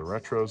 Some of the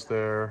retros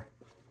there.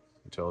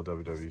 Until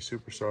WWE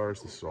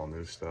Superstars. This is all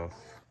new stuff.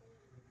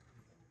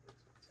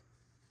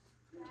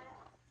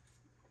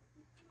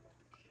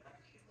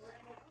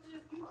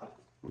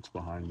 What's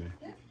behind me?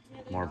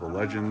 Marvel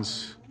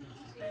Legends.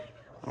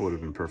 I would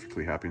have been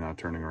perfectly happy not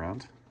turning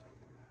around,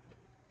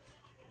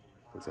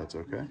 but that's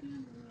okay.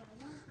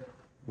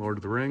 Lord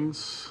of the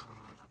Rings,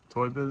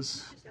 Toy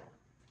Biz.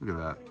 Look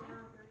at that.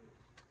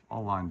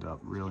 All lined up,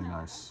 really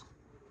nice.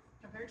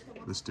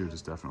 This dude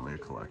is definitely a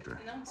collector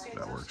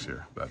that works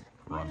here, that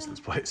runs this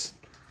place.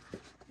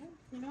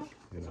 You know,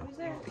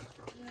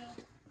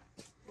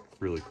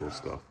 really cool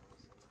stuff.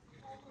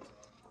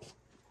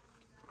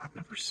 I've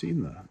never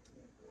seen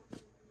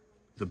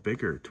the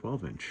bigger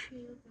 12-inch.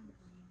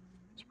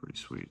 It's pretty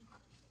sweet.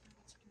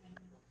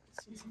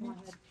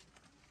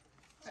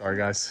 Sorry,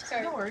 guys.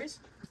 No worries.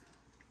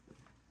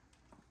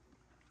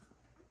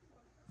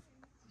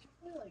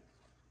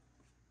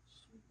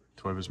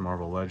 Toy Biz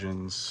Marvel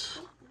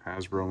Legends,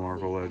 Hasbro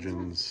Marvel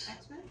Legends,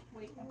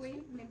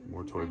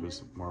 more Toy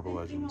Biz Marvel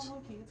Legends.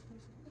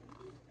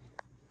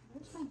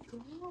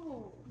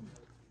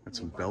 Got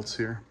some belts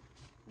here.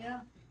 Yeah.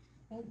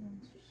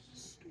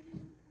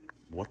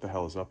 What the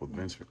hell is up with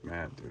Vince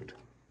McMahon, dude?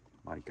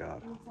 My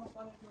God.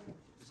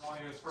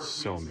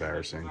 So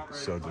embarrassing,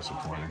 so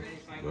disappointing,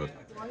 but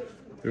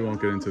we won't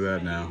get into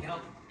that now.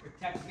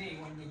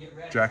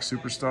 Jack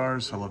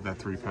Superstars, I love that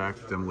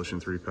 3-pack, Demolition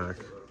 3-pack.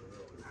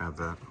 Have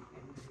that.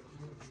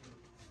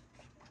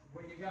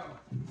 Where you go?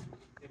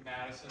 In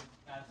Madison.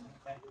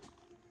 Okay.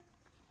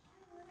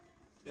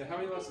 Yeah, how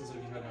many lessons have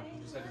you had now?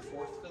 You just had your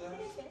fourth today?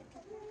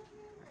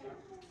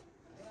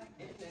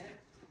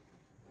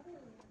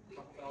 A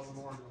couple thousand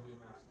more and you'll be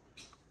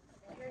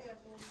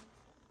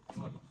a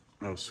master.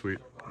 Oh, sweet.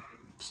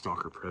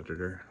 Stalker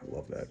Predator. I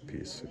love that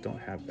piece. I don't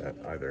have that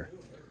either.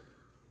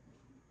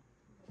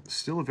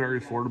 Still a very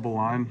affordable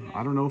line.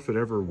 I don't know if it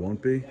ever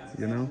won't be,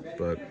 you know,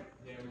 but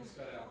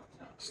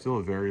still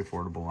a very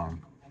affordable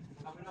line.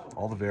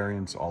 All the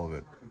variants, all of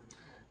it.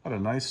 Got a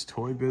nice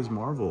Toy Biz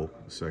Marvel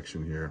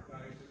section here.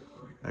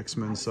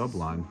 X-Men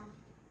subline.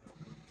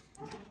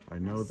 I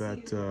know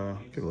that,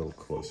 get a little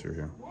closer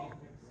here.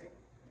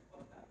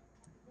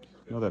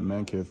 I know that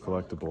Man Cave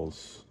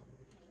Collectibles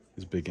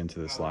is big into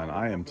this line.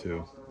 I am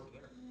too.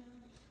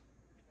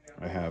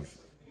 I have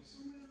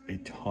a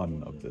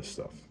ton of this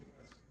stuff.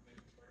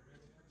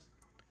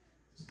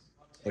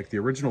 Like the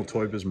original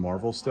Toy Biz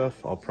Marvel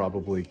stuff, I'll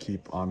probably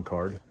keep on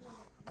card.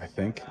 I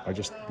think. I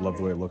just love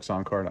the way it looks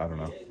on card. I don't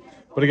know.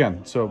 But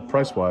again, so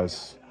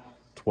price-wise,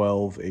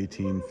 12,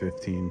 18,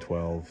 15,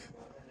 12,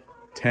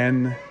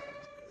 10,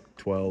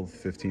 12,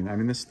 15. I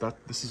mean, this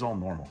is all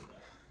normal.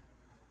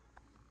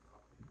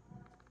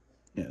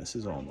 Yeah, this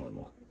is all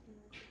normal.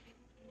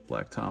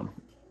 Black Tom.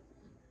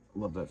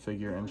 Love that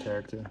figure and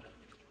character.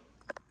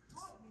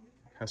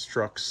 Has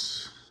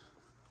trucks.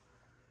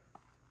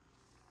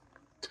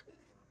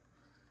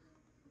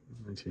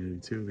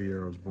 1982, the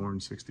year I was born,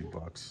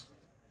 $60.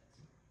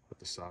 With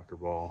the soccer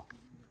ball.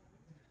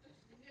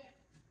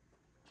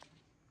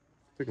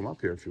 Pick them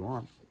up here if you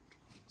want.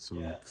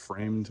 Some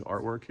framed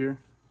artwork here.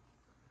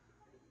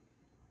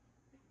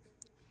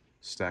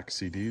 Stack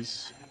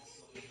CDs.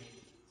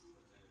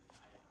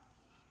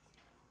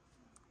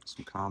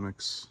 Some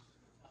comics.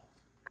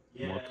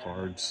 More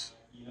cards.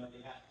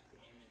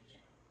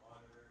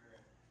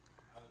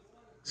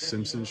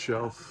 Simpsons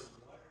shelf.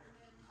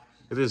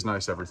 It is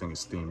nice everything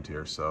is themed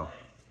here, so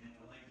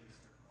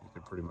you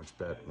can pretty much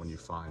bet when you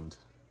find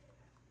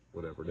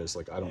whatever it is.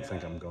 Like, I don't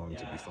think I'm going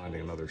to be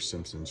finding another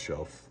Simpsons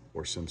shelf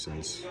or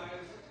Simpsons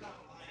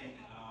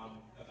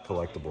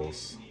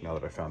collectibles now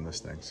that I found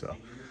this thing, so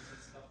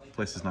the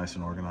place is nice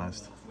and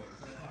organized.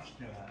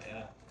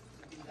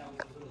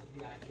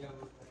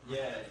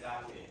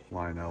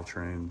 Lionel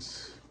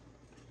trains.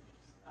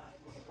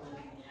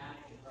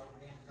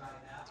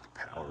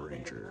 Power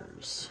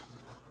Rangers.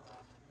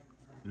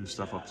 New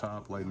stuff up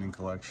top, Lightning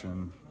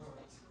Collection.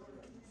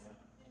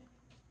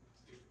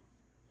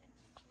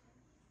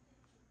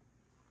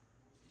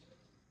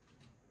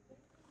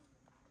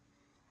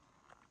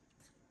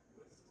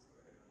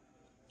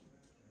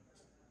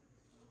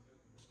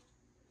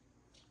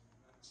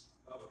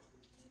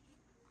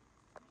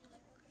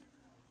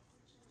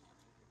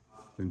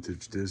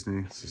 Vintage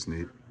Disney, this is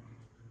neat.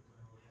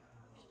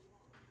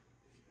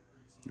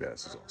 Yeah,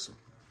 this is awesome.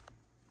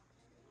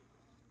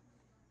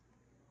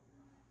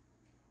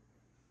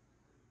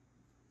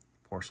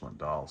 Porcelain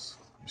dolls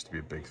used to be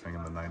a big thing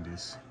in the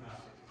 90s.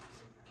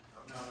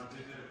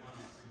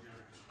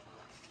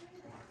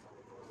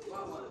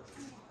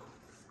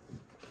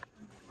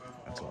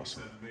 That's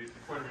awesome.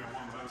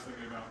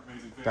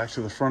 Back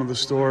to the front of the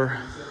store.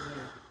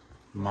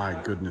 My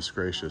goodness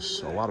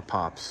gracious, a lot of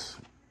pops.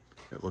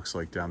 It looks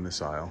like down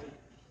this aisle.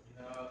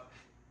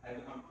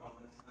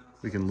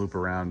 We can loop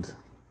around,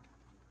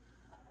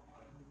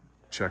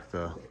 check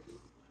the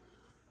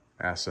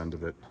ass end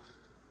of it.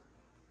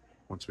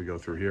 Once we go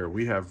through here,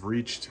 we have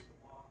reached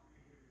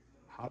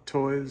Hot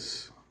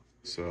Toys,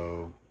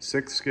 so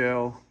 6th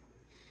scale,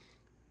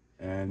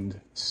 and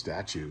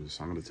statues.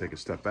 I'm gonna take a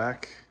step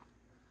back.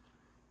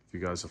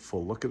 Give you guys a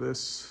full look at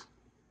this.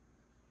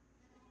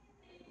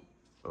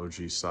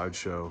 OG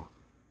Sideshow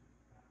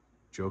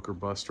Joker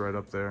bust right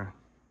up there.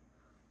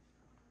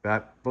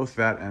 Both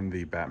that and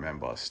the Batman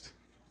bust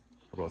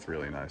are both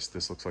really nice.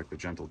 This looks like the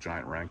Gentle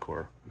Giant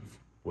Rancor,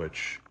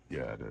 which,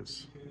 yeah, it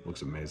is.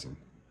 Looks amazing.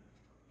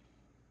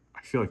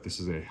 I feel like this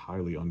is a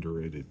highly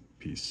underrated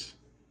piece.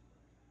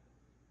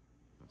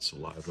 That's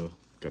Saliva.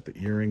 Got the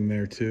earring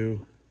there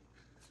too.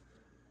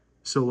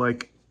 So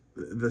like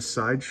the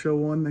Sideshow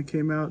one that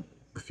came out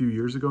a few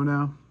years ago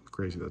now,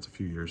 crazy, that's a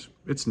few years.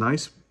 It's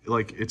nice,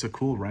 like it's a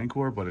cool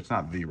Rancor, but it's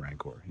not the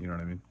Rancor, you know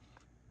what I mean?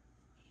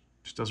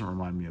 Just doesn't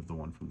remind me of the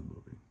one from the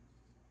movie.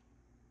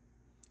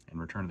 And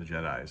Return of the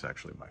Jedi is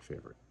actually my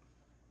favorite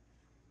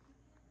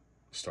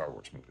Star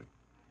Wars movie.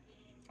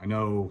 I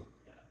know,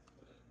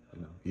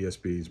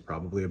 ESB is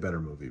probably a better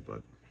movie,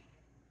 but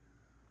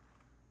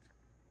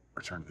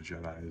Return of the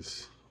Jedi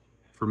is,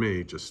 for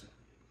me, just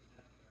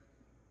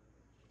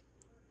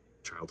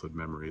childhood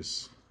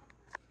memories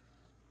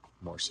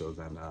more so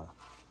than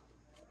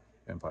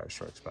Empire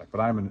Strikes Back.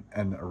 But I'm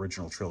an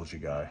original trilogy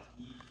guy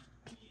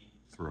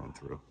through and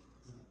through.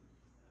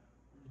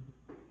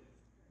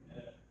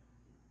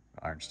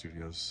 Iron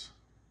Studios,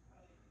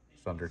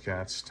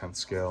 Thundercats, 10th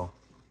scale.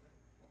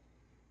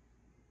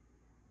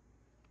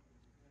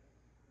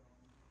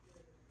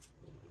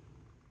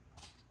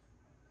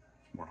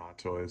 More Hot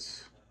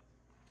Toys.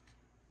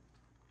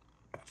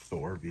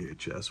 Thor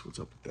VHS, what's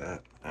up with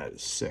that? That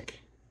is sick.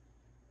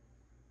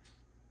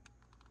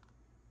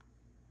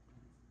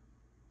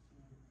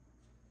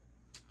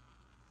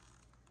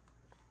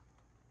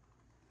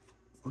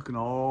 Looking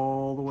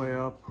all the way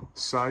up.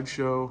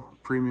 Sideshow,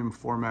 premium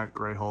format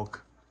Grey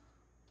Hulk.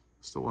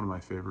 Still one of my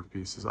favorite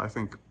pieces. I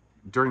think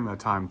during that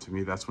time, to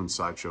me, that's when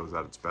Sideshow was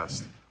at its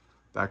best.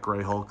 That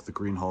Grey Hulk, the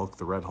Green Hulk,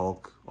 the Red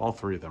Hulk, all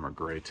three of them are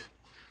great.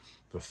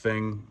 The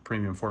Thing,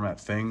 premium format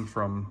Thing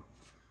from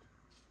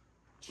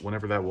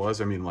whenever that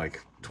was, I mean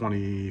like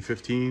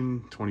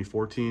 2015,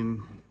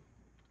 2014,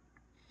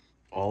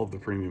 all of the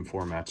premium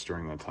formats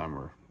during that time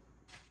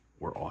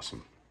were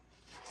awesome.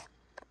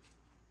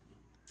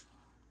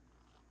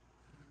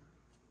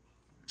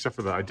 Except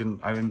for that, I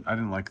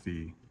didn't like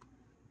the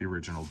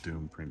original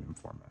Doom premium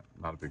format.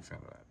 Not a big fan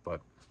of that.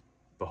 But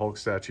the Hulk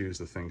statues,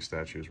 the Thing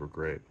statues were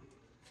great.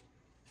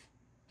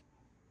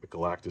 The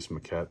Galactus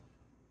maquette,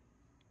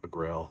 a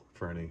grail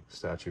for any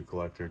statue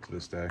collector to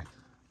this day.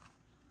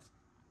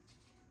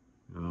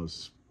 And that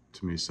was,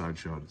 to me,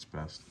 Sideshow at its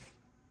best.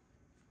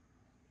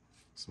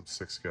 Some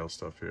 6th scale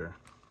stuff here.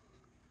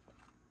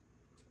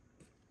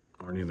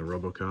 Arnie and the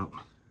RoboCop.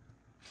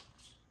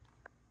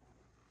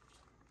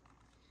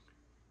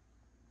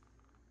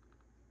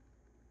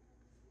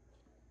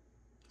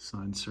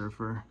 Signed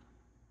Surfer.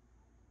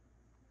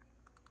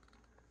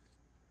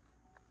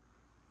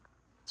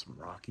 Some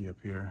Rocky up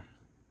here.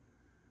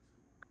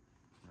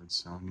 Red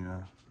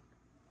Sonja.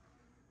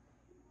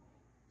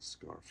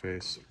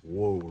 Scarface.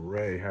 Whoa,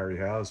 Ray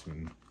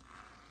Harryhausen.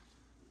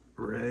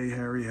 Ray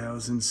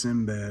Harryhausen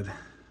Sinbad.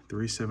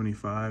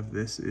 375.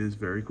 This is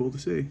very cool to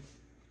see.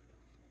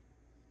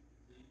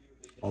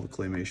 All the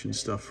claymation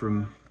stuff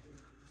from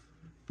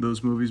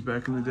those movies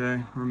back in the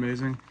day were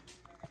amazing.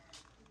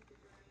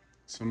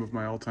 Some of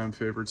my all-time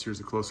favorites. Here's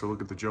a closer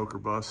look at the Joker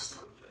bust.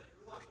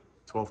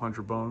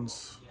 1200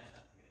 bones.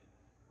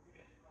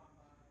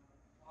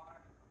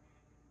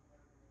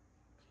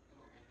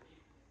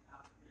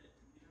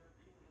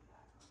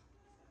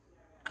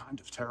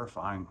 Kind of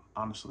terrifying,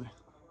 honestly.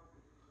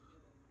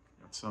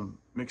 Got some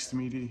mixed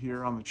media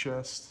here on the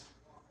chest.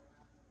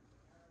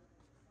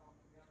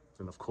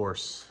 And of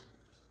course,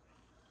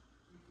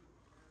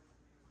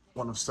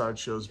 one of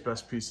Sideshow's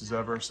best pieces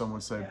ever. Some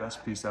would say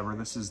best piece ever.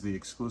 This is the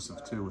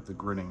exclusive too, with the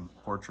grinning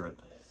portrait.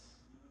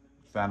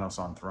 Thanos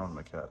on throne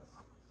maquette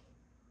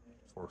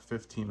for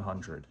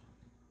 $1,500.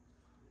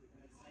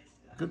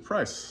 Good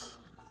price.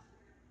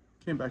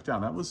 Came back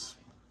down. That was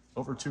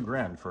over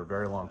 $2,000 for a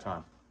very long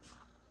time.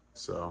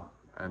 So,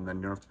 and then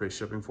you don't have to pay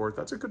shipping for it.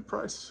 That's a good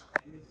price.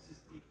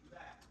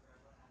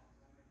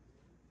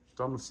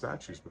 Done with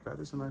statues, but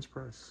that is a nice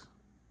price.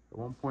 At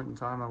one point in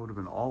time, I would have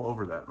been all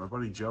over that. My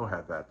buddy Joe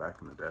had that back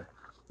in the day.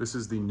 This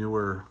is the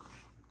newer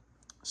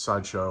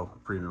Sideshow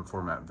premium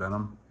format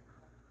Venom.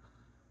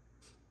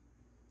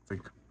 I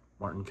think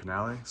Martin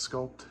Canale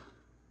sculpt,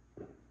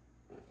 I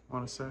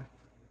want to say.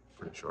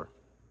 Pretty sure.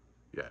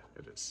 Yeah,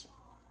 it is.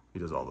 He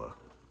does all the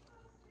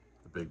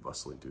big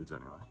bustly dudes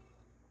anyway.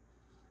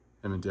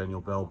 Him and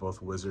Daniel Bell,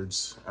 both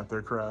wizards at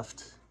their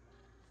craft.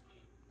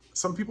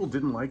 Some people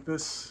didn't like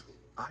this.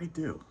 I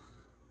do.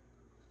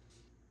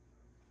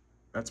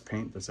 That's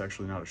paint. That's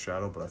actually not a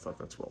shadow, but I thought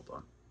that's well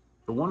done.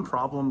 The one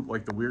problem,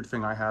 like the weird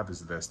thing I have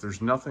is this.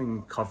 There's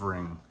nothing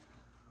covering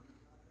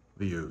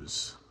the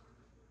ooze,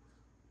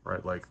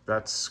 right? Like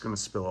that's gonna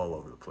spill all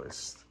over the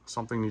place.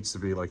 Something needs to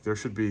be like, there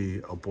should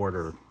be a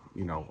border,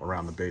 you know,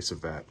 around the base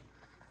of that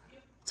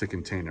to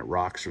contain it,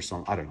 rocks or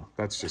something. I don't know.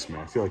 That's just me.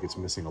 I feel like it's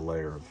missing a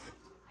layer of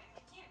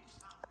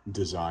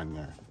design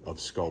there, of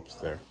sculpt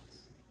there.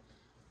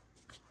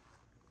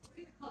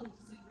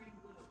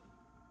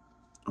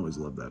 Always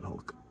love that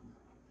Hulk.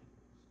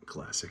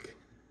 Classic.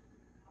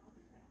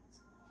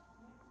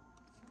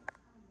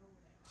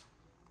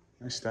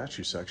 Nice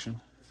statue section.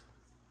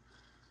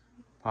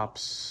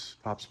 Pops,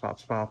 pops,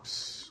 pops,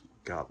 pops.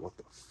 God, what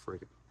the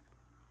friggin'.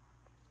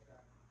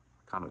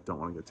 Kind of don't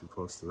want to get too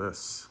close to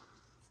this.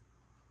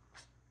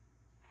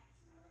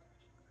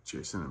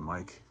 Jason and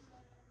Mike.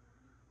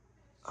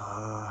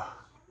 Yeah,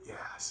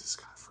 this is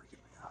kind of freaking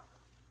me out.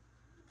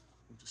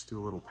 We'll just do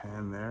a little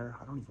pan there.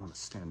 I don't even want to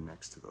stand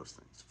next to those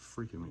things. It's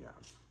freaking me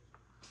out.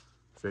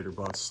 Fader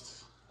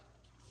bust.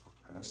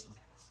 Past them.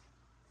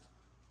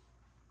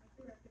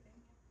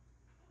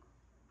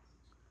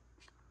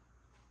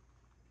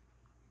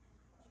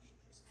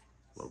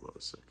 Logo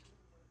is sick.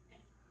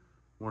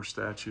 More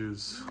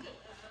statues.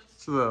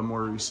 So the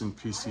more recent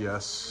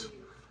PCS,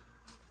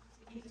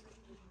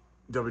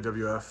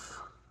 WWF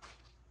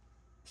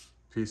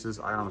pieces.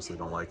 I honestly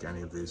don't like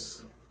any of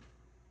these.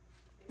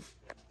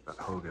 That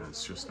Hogan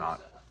is just not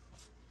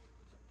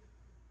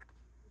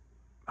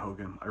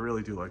Hogan. I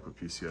really do like what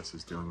PCS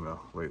is doing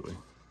though lately.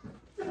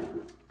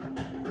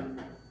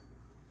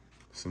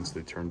 Since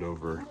they turned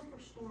over,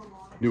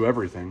 new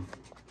everything,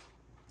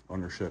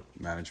 ownership,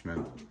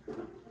 management,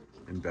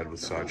 in bed with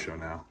Sideshow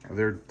now.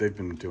 They've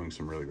been doing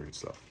some really great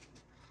stuff.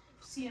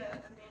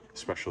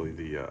 Especially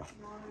the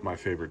my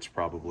favorites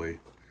probably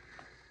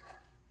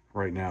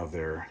right now,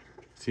 their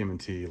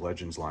TMNT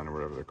Legends line or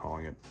whatever they're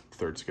calling it,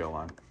 third scale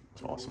line.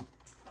 It's awesome.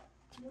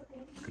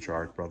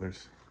 Kucharic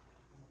brothers.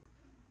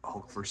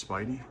 Hulk for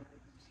Spidey.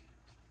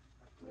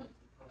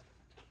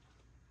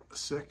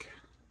 Sick.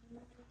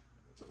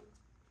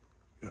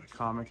 Got a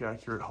comic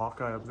accurate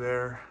Hawkeye up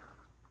there.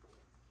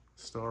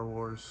 Star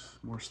Wars,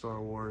 more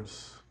Star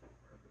Wars.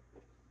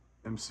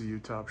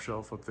 MCU top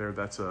shelf up there.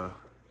 That's a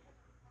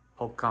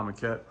Hulk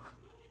comiquette.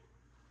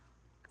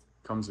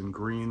 Comes in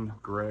green,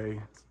 gray,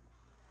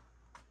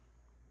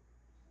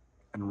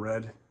 and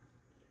red.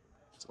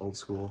 It's old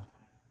school.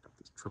 Got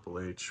this Triple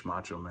H,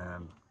 Macho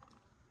Man.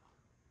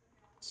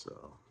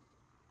 So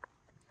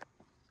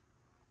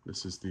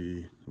this is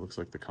the, looks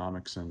like the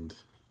comics and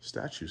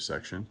statue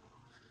section.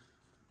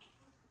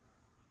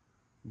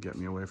 Get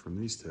me away from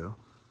these two.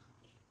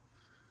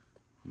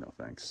 No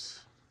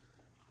thanks.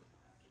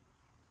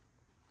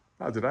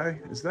 Oh, did I?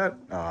 Is that?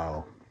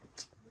 Oh,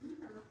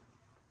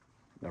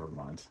 never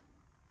mind.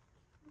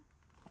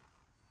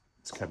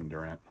 It's Kevin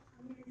Durant.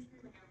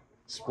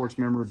 Sports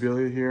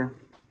memorabilia here.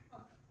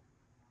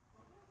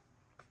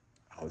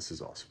 Oh, this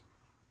is awesome.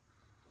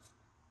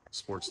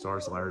 Sports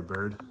stars, Larry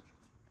Bird.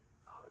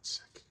 Oh,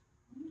 that's sick.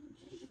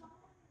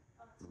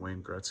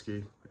 Wayne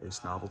Gretzky,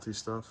 Ace Novelty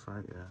stuff,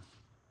 right? Yeah.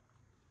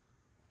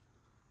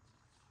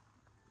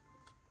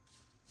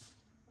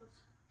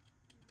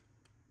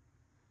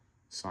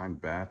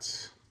 Signed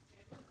bats.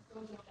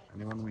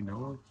 Anyone we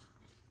know of?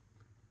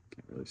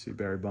 Can't really see.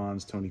 Barry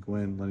Bonds, Tony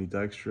Gwynn, Lenny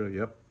Dykstra.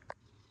 Yep.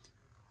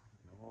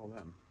 Know all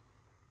them.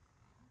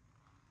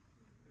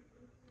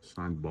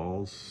 Signed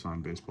balls,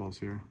 signed baseballs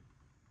here.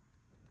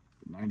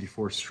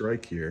 94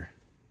 strike here.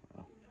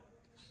 Wow.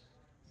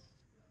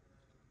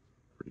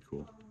 Pretty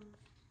cool.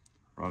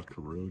 Rod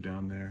Carew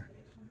down there.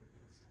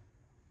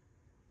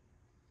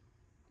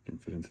 Can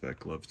fit into that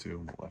glove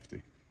too, the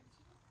lefty.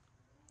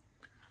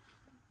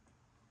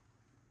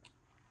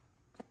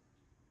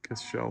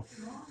 Kiss shelf.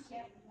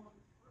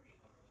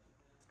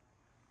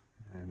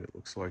 And it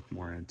looks like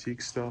more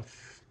antique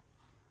stuff.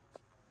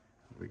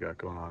 What we got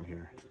going on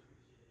here?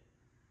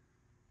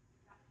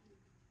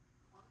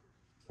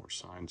 More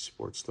signed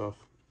sports stuff.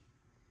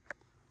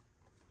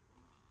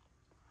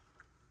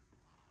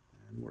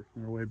 And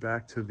working our way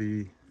back to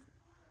the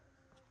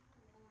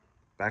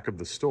back of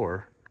the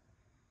store.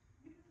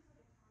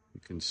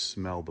 You can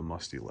smell the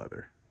musty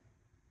leather.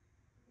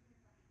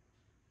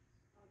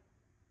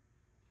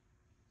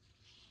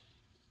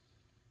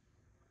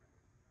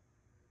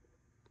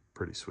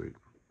 Pretty sweet.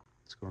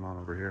 What's going on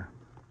over here?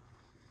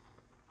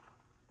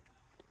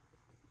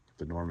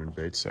 The Norman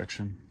Bates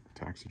section,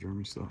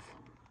 taxidermy stuff.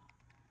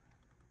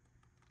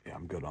 Yeah,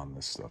 I'm good on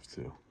this stuff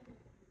too.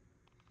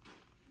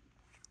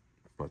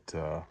 But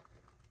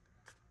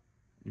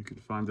you can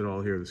find it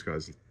all here. This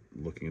guy's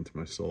looking into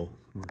my soul.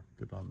 We're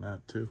good on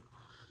that too.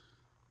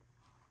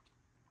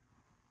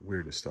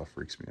 Weirdest stuff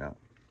freaks me out.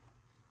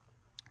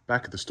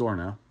 Back at the store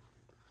now,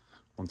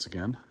 once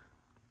again.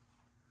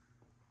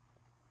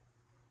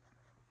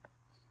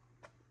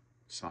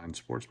 Signed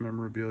sports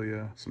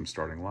memorabilia, some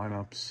starting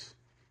lineups.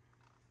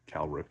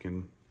 Cal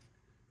Ripken,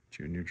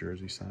 Junior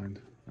jersey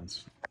signed.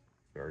 That's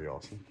very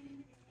awesome.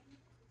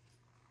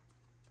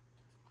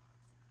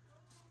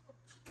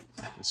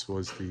 This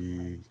was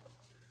the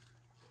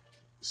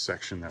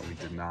section that we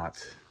did not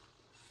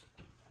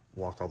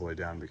walk all the way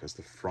down because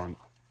the front,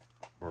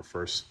 or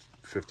first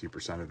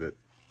 50% of it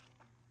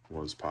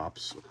was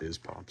Pops, is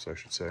Pops, I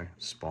should say,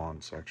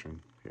 spawn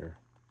section here.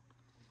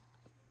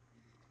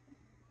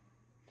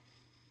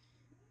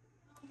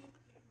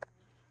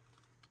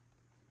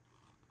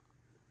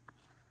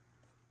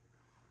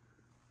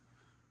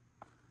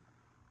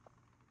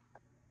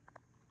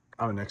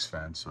 I'm a Knicks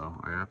fan, so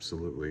I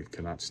absolutely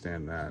cannot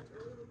stand that.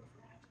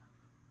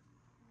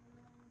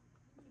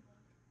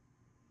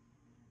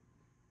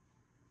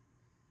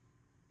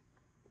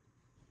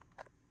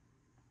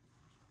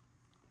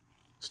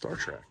 Star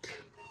Trek.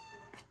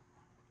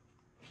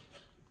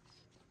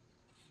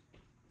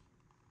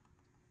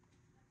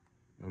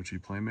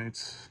 OG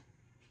Playmates.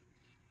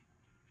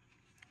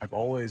 I've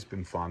always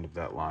been fond of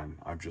that line.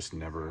 I've just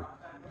never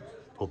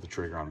pulled the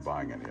trigger on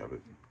buying any of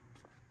it.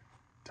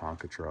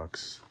 Tonka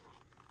trucks.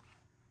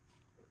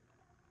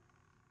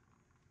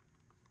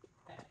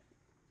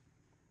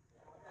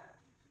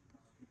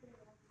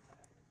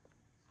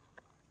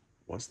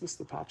 Was this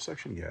the Pop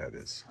section? Yeah, it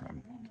is.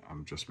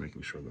 I'm just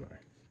making sure that I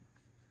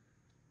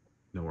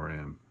know where I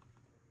am.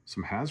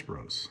 Some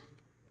Hasbros.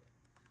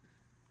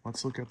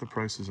 Let's look at the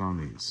prices on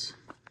these.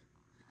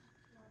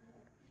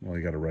 Well,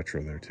 you got a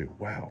retro there too.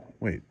 Wow.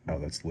 Wait. Oh,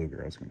 that's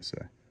Luger, I was going to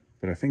say.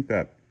 But I think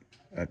that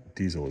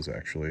Diesel is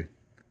actually,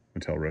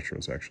 Mattel Retro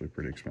is actually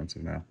pretty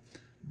expensive now.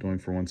 Going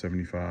for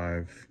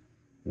 $175.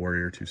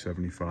 Warrior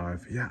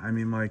 $275. Yeah, I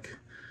mean, like,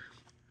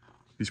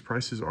 these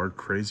prices are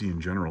crazy in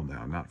general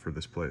now, not for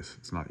this place.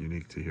 It's not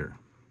unique to here.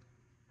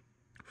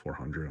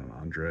 $400 on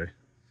Andre.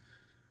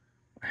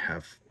 I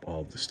have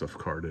all the stuff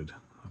carded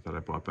that I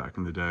bought back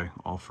in the day,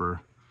 all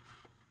for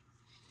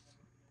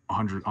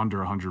under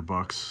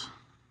 $100.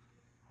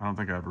 I don't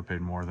think I ever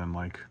paid more than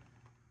like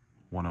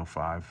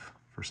 $105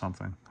 for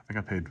something. I think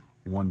I paid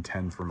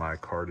 $110 for my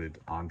carded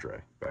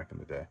Andre back in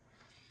the day.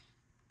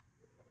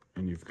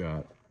 And you've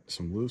got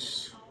some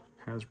loose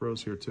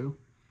Hasbros here too.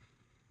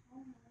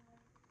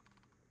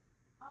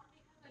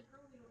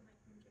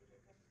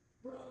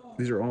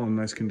 These are all in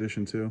nice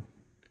condition too.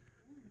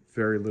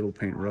 Very little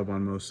paint rub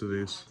on most of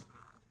these.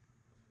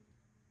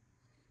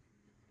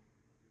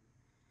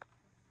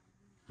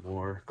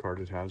 More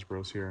carded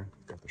Hasbros here.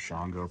 Got the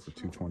Shango for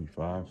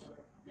 $225.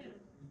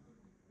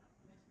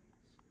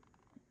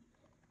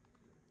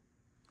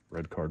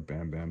 Red card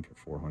Bam Bam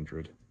for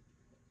 $400.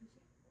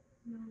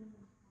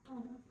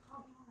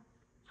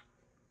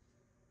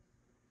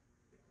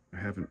 I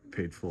haven't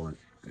paid full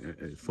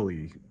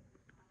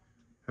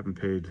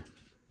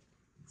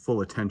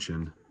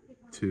attention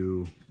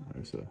to,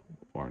 there's a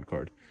foreign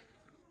card,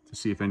 to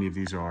see if any of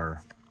these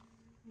are,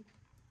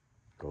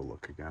 go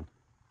look again,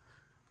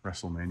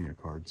 WrestleMania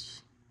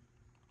cards.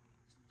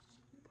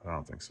 I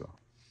don't think so.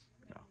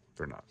 No,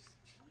 they're not.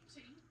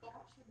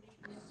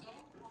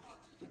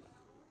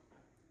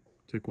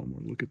 Take one more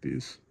look at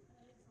these.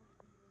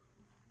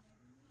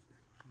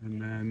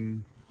 And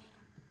then,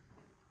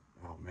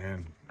 oh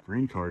man,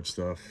 green card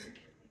stuff.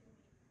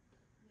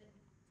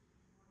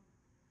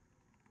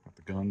 Got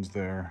the guns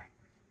there.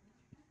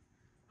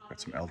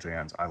 Got some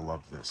LJNs. I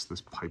love this.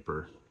 This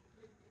Piper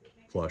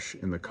plush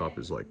in the cup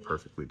is like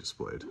perfectly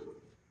displayed.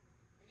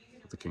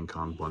 With the King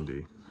Kong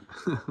Bundy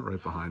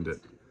right behind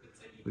it.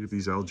 Look at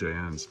these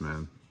LJNs,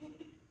 man.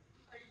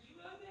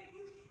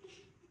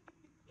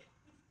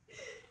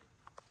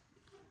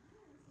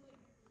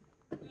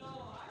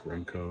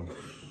 Renko.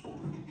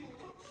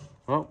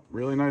 Oh,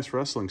 really nice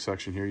wrestling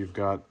section here. You've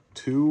got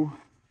 2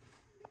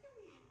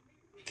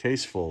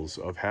 casefuls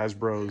of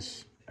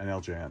Hasbros and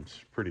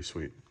LJNs. Pretty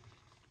sweet.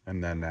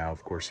 And then now,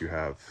 of course, you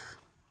have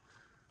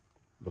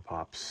the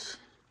Pops.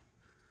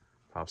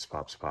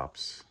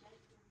 Pops.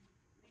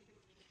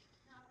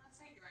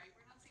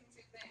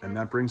 And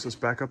that brings us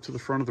back up to the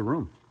front of the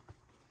room.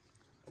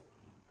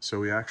 So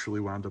we actually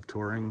wound up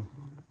touring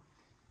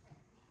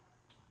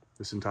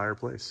this entire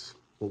place.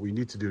 What we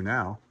need to do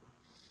now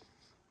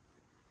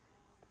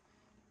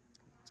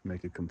is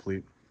make it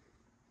complete.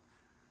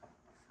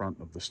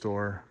 Front of the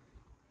store,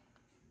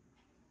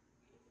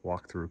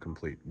 walk through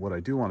complete. What I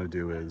do want to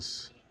do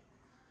is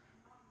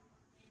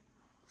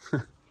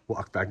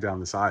walk back down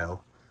this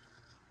aisle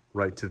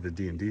right to the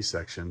D&D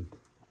section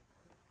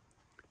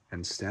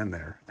and stand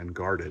there and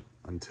guard it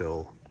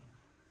until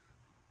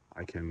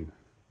I can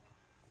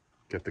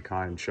get the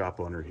kind shop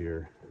owner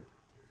here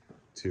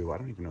to, I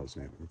don't even know his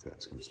name, let me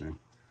ask him his name,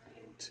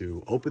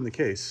 to open the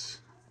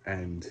case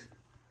and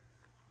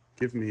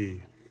give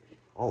me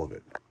all of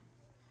it.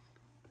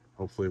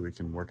 Hopefully we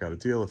can work out a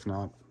deal. If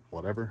not,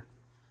 whatever.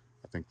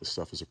 I think the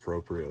stuff is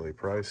appropriately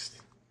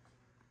priced.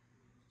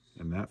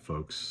 And that,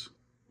 folks,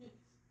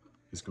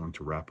 is going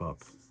to wrap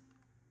up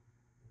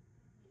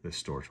this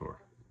store tour.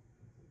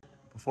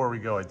 Before we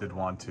go, I did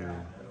want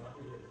to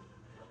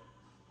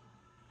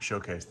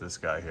showcase this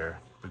guy here,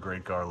 the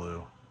Great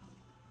Garloo,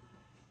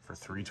 for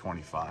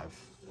 $325.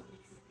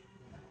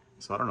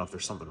 So I don't know if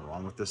there's something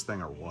wrong with this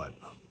thing or what.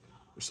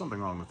 There's something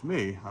wrong with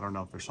me. I don't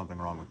know if there's something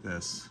wrong with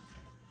this.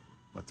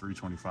 but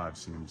 325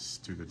 seems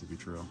too good to be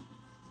true.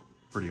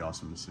 Pretty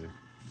awesome to see.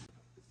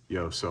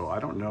 Yo, so I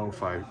don't know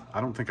if I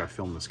don't think I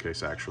filmed this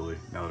case actually,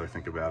 now that I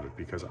think about it,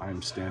 because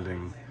I'm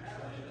standing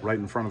right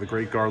in front of the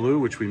Great Garloo,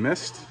 which we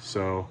missed,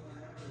 so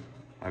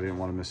I didn't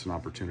want to miss an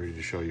opportunity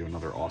to show you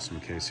another awesome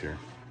case here.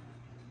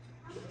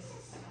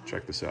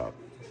 Check this out.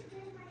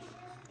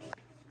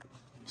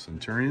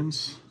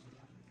 Centurions.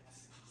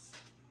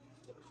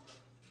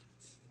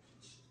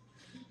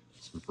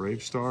 Some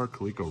Brave Star,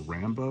 Coleco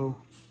Rambo.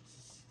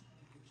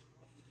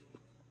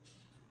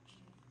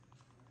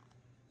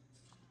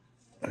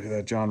 Look at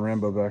that John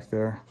Rambo back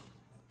there.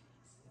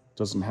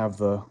 Doesn't have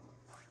the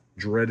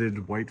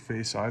dreaded white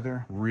face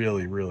either.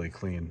 Really, really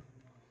clean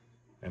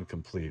and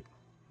complete.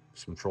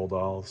 Some Troll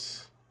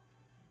Dolls.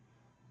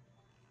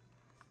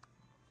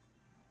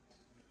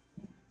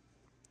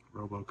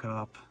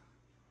 RoboCop.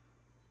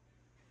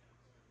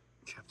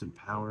 Captain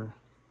Power.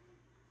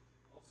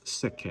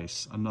 Sick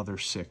case. Another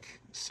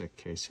sick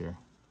case here.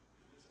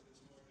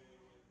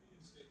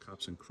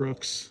 Cops and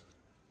Crooks.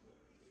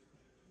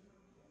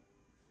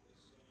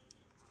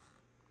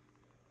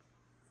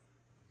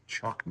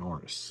 Chuck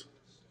Norris.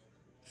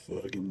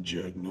 Fucking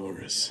Chuck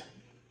Norris.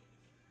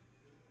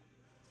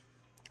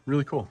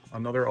 Really cool.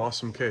 Another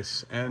awesome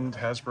case. And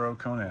Hasbro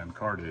Conan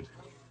carded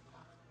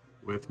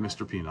with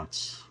Mr.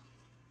 Peanuts.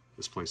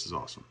 This place is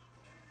awesome.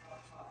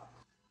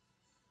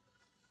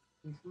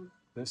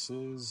 This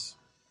is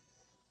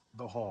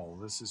the hall.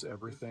 This is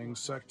everything.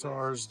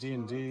 Sectars,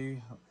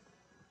 D&D,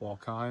 all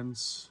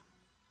kinds.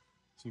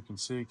 As you can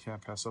see,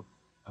 can't pass up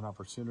an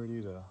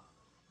opportunity to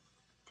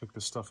pick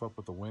this stuff up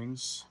with the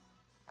wings.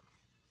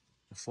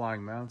 The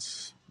flying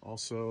mounts.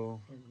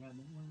 Also,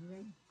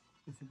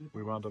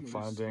 we wound up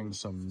finding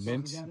some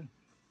mint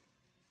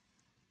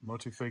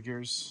Motu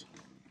figures.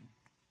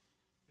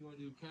 You want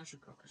to do cash or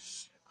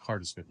cards?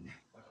 Hard as 50.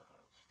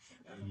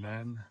 And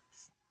then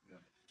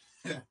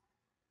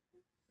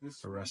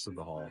the rest of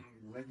the hall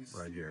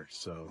right here.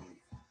 So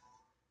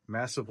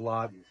massive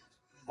lot,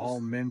 all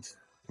mint,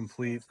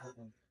 complete,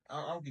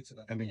 I'll get to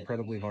that. and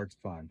incredibly hard to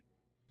find.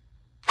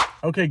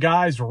 Okay,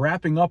 guys,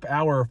 wrapping up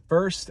our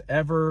first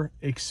ever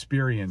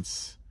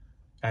experience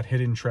at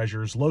Hidden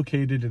Treasures,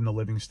 located in the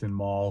Livingston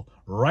Mall,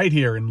 right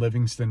here in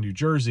Livingston, New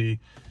Jersey.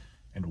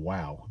 And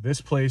wow,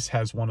 this place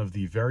has one of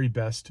the very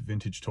best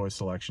vintage toy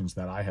selections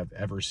that I have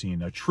ever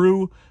seen. A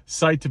true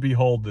sight to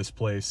behold, this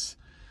place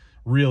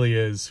really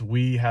is.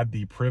 We had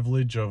the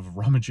privilege of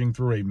rummaging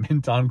through a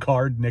mint on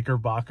card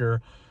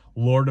Knickerbocker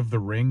Lord of the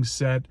Rings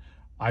set.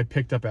 I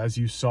picked up, as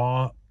you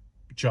saw,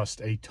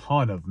 just a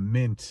ton of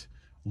mint,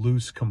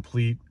 loose,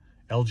 complete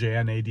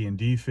LJN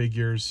AD&D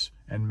figures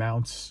and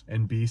mounts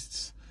and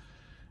beasts.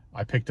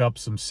 I picked up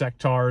some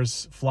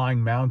Sectars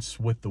flying mounts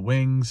with the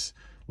wings,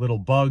 little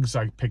bugs.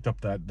 I picked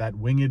up that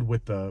winged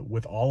with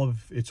all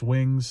of its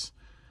wings.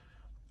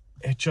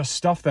 It's just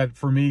stuff that,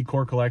 for me,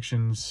 core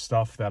collections,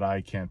 stuff that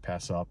I can't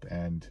pass up.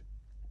 And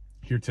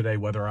here today,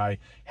 whether I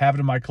have it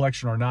in my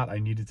collection or not, I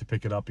needed to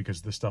pick it up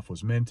because this stuff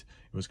was mint,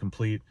 it was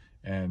complete,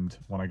 and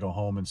when I go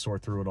home and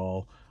sort through it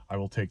all, I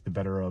will take the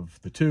better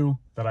of the two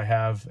that I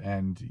have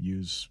and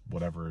use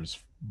whatever is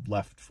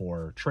left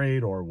for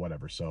trade or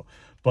whatever. So,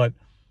 but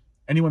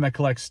anyone that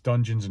collects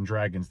Dungeons and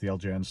Dragons, the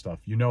LJN stuff,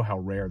 you know how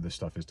rare this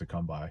stuff is to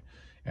come by.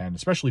 And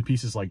especially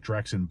pieces like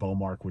Drex and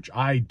Bowmark, which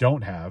I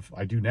don't have,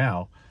 I do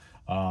now,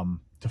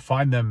 to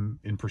find them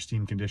in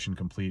pristine condition,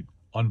 complete,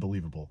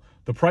 unbelievable.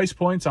 The price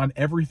points on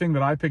everything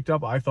that I picked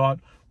up, I thought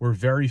were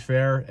very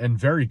fair and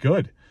very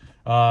good.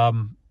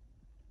 Ton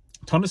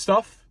of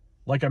stuff,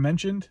 like I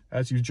mentioned,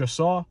 as you just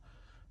saw.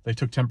 They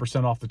took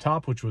 10% off the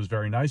top, which was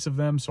very nice of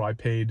them. So I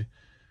paid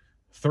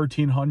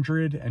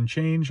 $1,300 and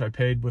change. I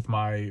paid with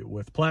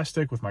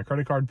plastic, with my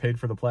credit card, paid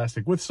for the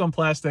plastic with some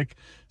plastic.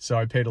 So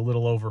I paid a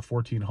little over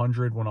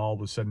 $1,400 when all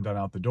was said and done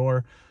out the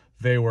door.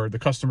 The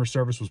customer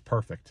service was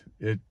perfect.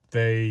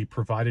 They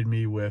provided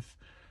me with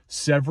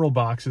several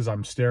boxes.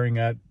 I'm staring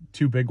at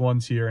two big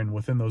ones here, and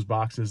within those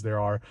boxes there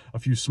are a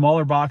few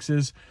smaller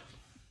boxes.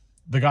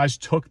 The guys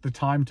took the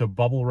time to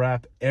bubble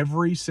wrap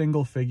every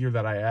single figure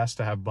that I asked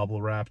to have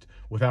bubble wrapped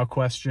without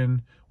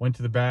question. Went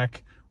to the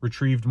back,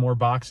 retrieved more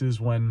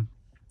boxes when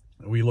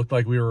we looked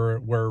like we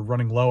were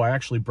running low. I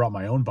actually brought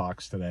my own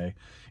box today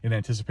in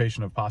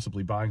anticipation of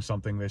possibly buying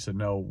something. They said,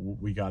 no,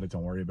 we got it,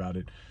 don't worry about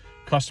it.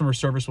 Customer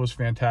service was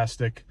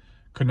fantastic.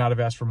 Could not have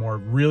asked for more.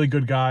 Really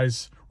good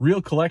guys,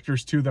 real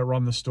collectors too that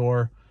run the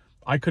store.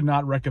 I could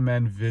not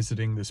recommend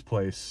visiting this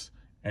place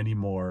any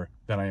more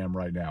than I am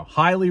right now.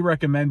 Highly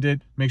recommend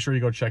it. Make sure you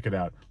go check it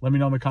out. Let me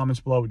know in the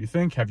comments below what you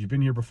think. Have you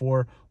been here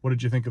before? What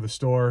did you think of the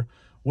store?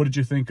 What did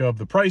you think of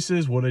the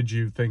prices? What did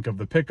you think of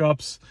the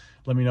pickups?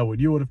 Let me know what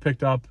you would have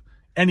picked up.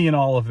 Any and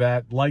all of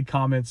that. Like,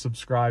 comment,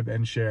 subscribe,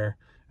 and share.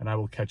 And I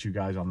will catch you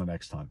guys on the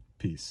next time.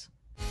 Peace.